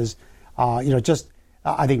Spanish, which is,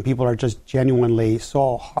 I think people are just genuinely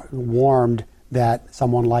so warmed that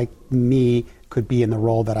someone like me could be in the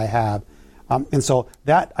role that I have. And so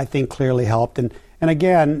that, I think, clearly helped. And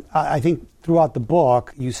again, I think throughout the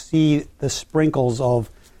book, you see the sprinkles of,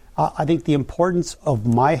 I think, the importance of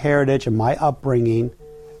my heritage and my upbringing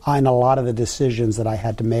in a lot of the decisions that I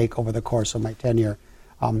had to make over the course of my tenure.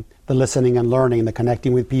 The listening and learning, the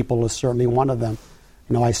connecting with people is certainly one of them.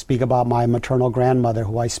 I speak about my maternal grandmother,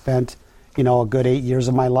 who I spent, a good 8 years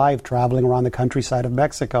of my life traveling around the countryside of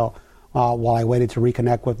Mexico while I waited to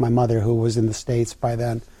reconnect with my mother, who was in the States by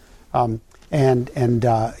then. And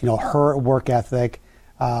her work ethic,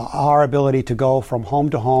 our ability to go from home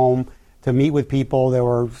to home, to meet with people that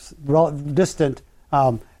were distant,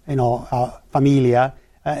 familia.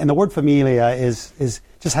 And the word familia is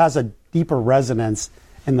just has a deeper resonance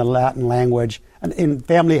in the Latin language. And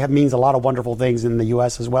family means a lot of wonderful things in the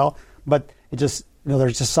U.S. as well. But it just,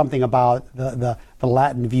 there's just something about the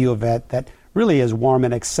Latin view of it that really is warm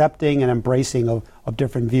and accepting and embracing of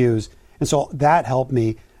different views. And so that helped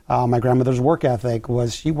me. My grandmother's work ethic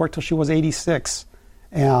was she worked till she was 86.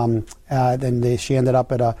 Then she ended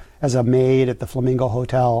up as a maid at the Flamingo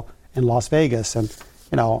Hotel in Las Vegas. And,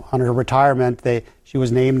 on her retirement, she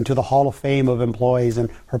was named into the Hall of Fame of employees, and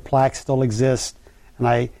her plaque still exists.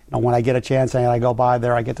 And when I get a chance and I go by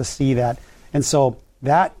there, I get to see that. And so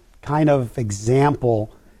that kind of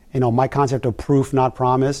example, my concept of proof, not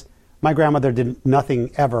promise, my grandmother did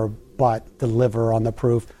nothing ever but deliver on the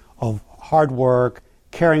proof of hard work,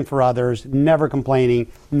 caring for others, never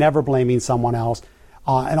complaining, never blaming someone else.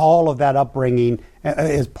 And all of that upbringing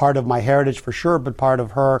is part of my heritage for sure, but part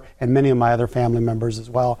of her and many of my other family members as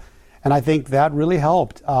well. And I think that really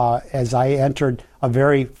helped as I entered a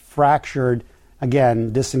very fractured,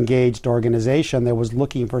 again, disengaged organization that was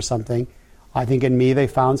looking for something. I think in me they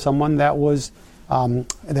found someone that was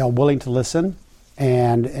they were willing to listen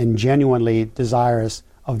and genuinely desirous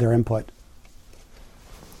of their input.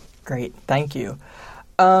 Great, thank you.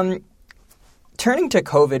 Turning to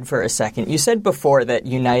COVID for a second, you said before that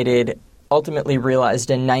United ultimately realized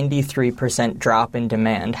a 93% drop in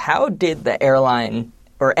demand. How did the airline,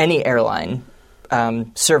 or any airline,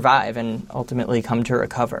 survive and ultimately come to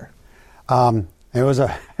recover? It was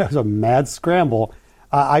a mad scramble.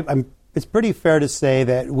 It's pretty fair to say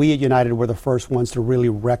that we at United were the first ones to really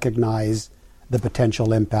recognize the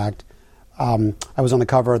potential impact. I was on the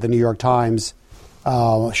cover of the New York Times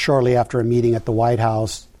shortly after a meeting at the White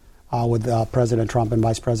House with President Trump and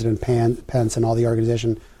Vice President Pence and all the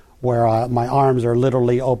organization, where my arms are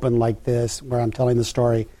literally open like this, where I'm telling the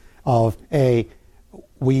story of,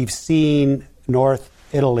 we've seen North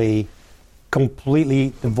Italy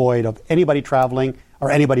completely devoid of anybody traveling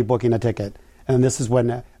or anybody booking a ticket. And this is when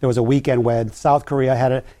there was a weekend when South Korea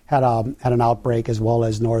had an outbreak, as well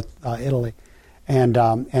as North Italy. And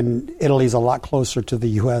Italy's a lot closer to the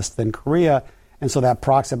U.S. than Korea. And so that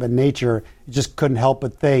proximate nature, you just couldn't help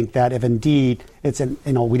but think that if indeed we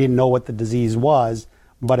didn't know what the disease was,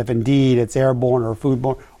 but if indeed it's airborne or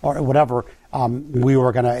foodborne or whatever,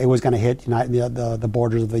 it was gonna hit the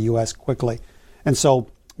borders of the U.S. quickly. And so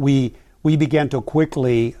we began to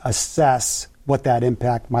quickly assess what that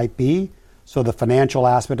impact might be. So the financial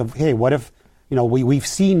aspect of, hey, what if, we've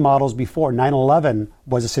seen models before. 9/11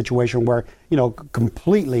 was a situation where,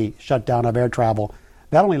 completely shut down of air travel.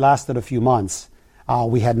 That only lasted a few months.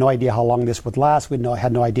 We had no idea how long this would last. We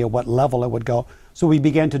had no idea what level it would go. So we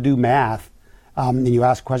began to do math. And you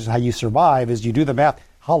ask questions how you survive is you do the math.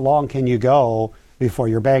 How long can you go before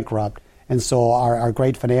you're bankrupt? And so our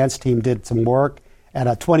great finance team did some work at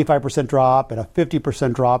a 25% drop, at a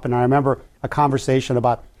 50% drop. And I remember a conversation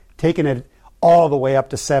about taking it all the way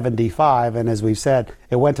up to 75. And as we've said,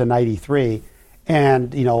 it went to 93.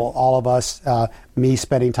 And, all of us, me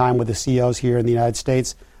spending time with the CEOs here in the United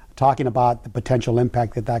States, talking about the potential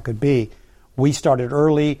impact that could be. We started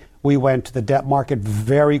early. We went to the debt market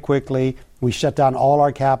very quickly. We shut down all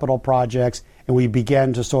our capital projects, and we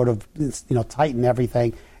began to sort of, tighten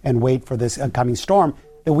everything and wait for this coming storm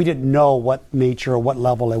that we didn't know what nature or what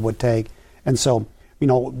level it would take. And so,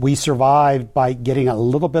 we survived by getting a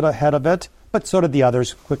little bit ahead of it, but so did the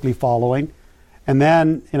others quickly following. And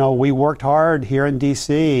then, we worked hard here in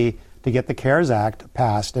D.C. to get the CARES Act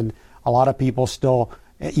passed. And a lot of people still,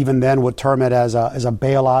 even then, would term it as a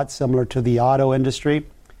bailout similar to the auto industry.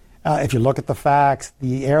 If you look at the facts,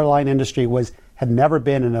 the airline industry had never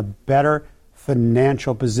been in a better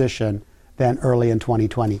financial position than early in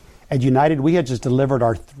 2020. At United, we had just delivered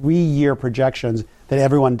our 3-year projections that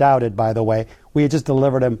everyone doubted, by the way. We had just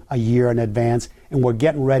delivered them a year in advance, and we're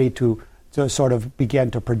getting ready to sort of begin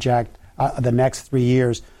to project the next 3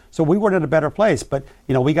 years. So we were in a better place, but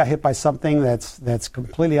we got hit by something that's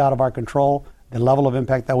completely out of our control, the level of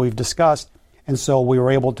impact that we've discussed, and so we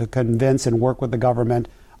were able to convince and work with the government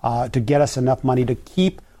to get us enough money to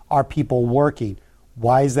keep our people working.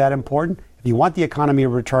 Why is that important? If you want the economy to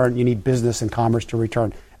return, you need business and commerce to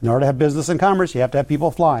return. In order to have business and commerce, you have to have people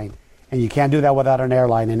flying, and you can't do that without an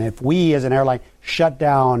airline. And if we, as an airline, shut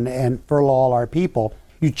down and furlough all our people,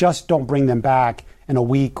 you just don't bring them back in a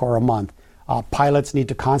week or a month. Pilots need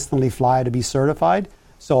to constantly fly to be certified.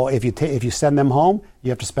 So if you send them home, you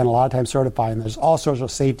have to spend a lot of time certifying. There's all sorts of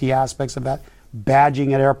safety aspects of that.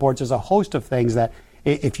 Badging at airports. There's a host of things that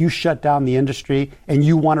if you shut down the industry and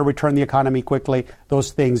you want to return the economy quickly,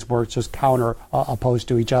 those things were just counter opposed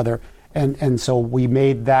to each other. And so we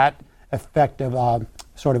made that effective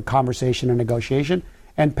sort of conversation and negotiation,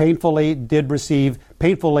 and painfully because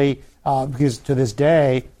to this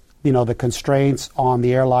day, the constraints on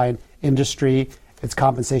the airline industry, its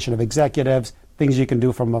compensation of executives, things you can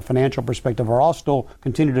do from a financial perspective are all still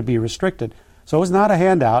continue to be restricted. So it was not a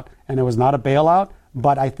handout and it was not a bailout,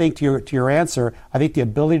 but I think to your answer, I think the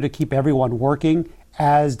ability to keep everyone working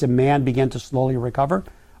as demand began to slowly recover,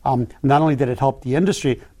 not only did it help the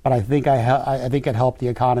industry, but I think it helped the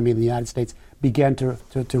economy in the United States begin to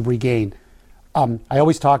regain. I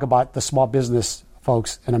always talk about the small business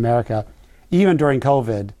folks in America, even during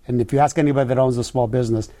COVID. And if you ask anybody that owns a small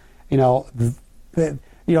business,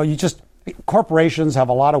 corporations have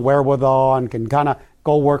a lot of wherewithal and can kind of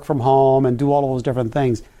go work from home and do all of those different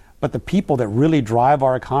things. But the people that really drive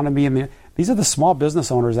our economy, these are the small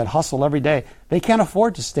business owners that hustle every day. They can't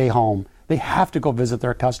afford to stay home. They have to go visit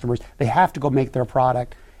their customers. They have to go make their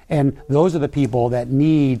product. And those are the people that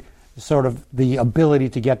need sort of the ability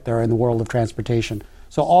to get there in the world of transportation.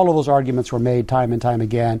 So all of those arguments were made time and time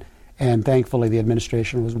again, and thankfully the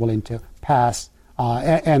administration was willing to pass,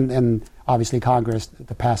 and obviously Congress,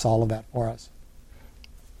 to pass all of that for us.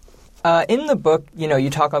 In the book, you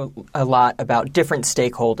talk a lot about different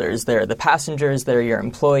stakeholders. There are the passengers, there are your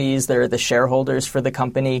employees, there are the shareholders for the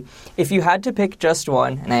company. If you had to pick just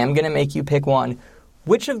one, and I am going to make you pick one,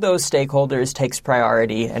 which of those stakeholders takes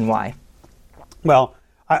priority and why? Well,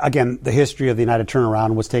 again, the history of the United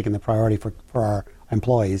turnaround was taking the priority for our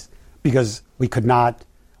employees, because we could not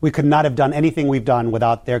have done anything we've done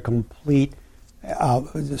without their complete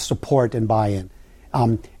support and buy-in.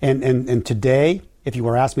 And today, if you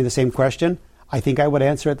were asking me the same question, I think I would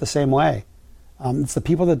answer it the same way. It's the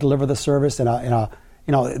people that deliver the service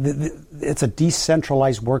it's a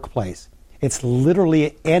decentralized workplace. It's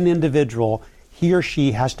literally an individual. He or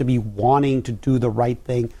she has to be wanting to do the right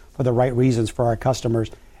thing for the right reasons for our customers,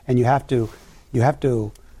 and you have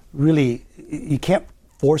to really, you can't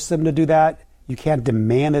force them to do that. You can't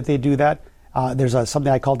demand that they do that. There's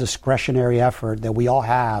something I call discretionary effort that we all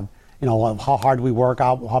have. Of how hard we work,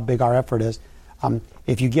 how big our effort is.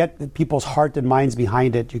 If you get people's heart and minds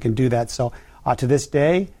behind it, you can do that. So to this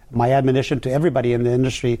day, my admonition to everybody in the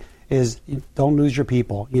industry is don't lose your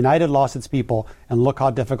people. United lost its people, and look how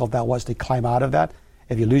difficult that was to climb out of that.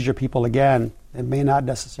 If you lose your people again, it may not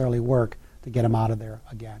necessarily work to get them out of there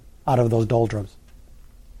again, out of those doldrums.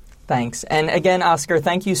 Thanks. And again, Oscar,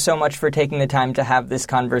 thank you so much for taking the time to have this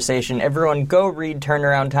conversation. Everyone, go read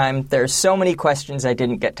Turnaround Time. There's so many questions I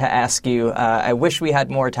didn't get to ask you. I wish we had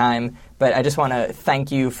more time, but I just want to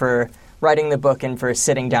thank you for writing the book and for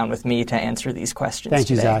sitting down with me to answer these questions Thank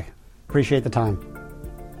you, today. Zach. Appreciate the time.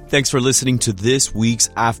 Thanks for listening to this week's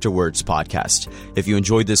Afterwards podcast. If you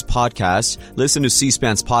enjoyed this podcast, listen to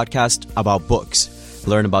C-SPAN's podcast about books.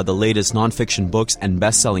 Learn about the latest nonfiction books and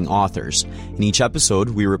best-selling authors. In each episode,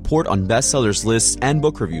 we report on bestsellers lists and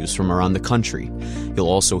book reviews from around the country. You'll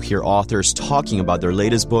also hear authors talking about their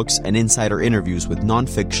latest books and insider interviews with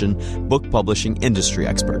nonfiction book publishing industry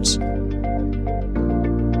experts.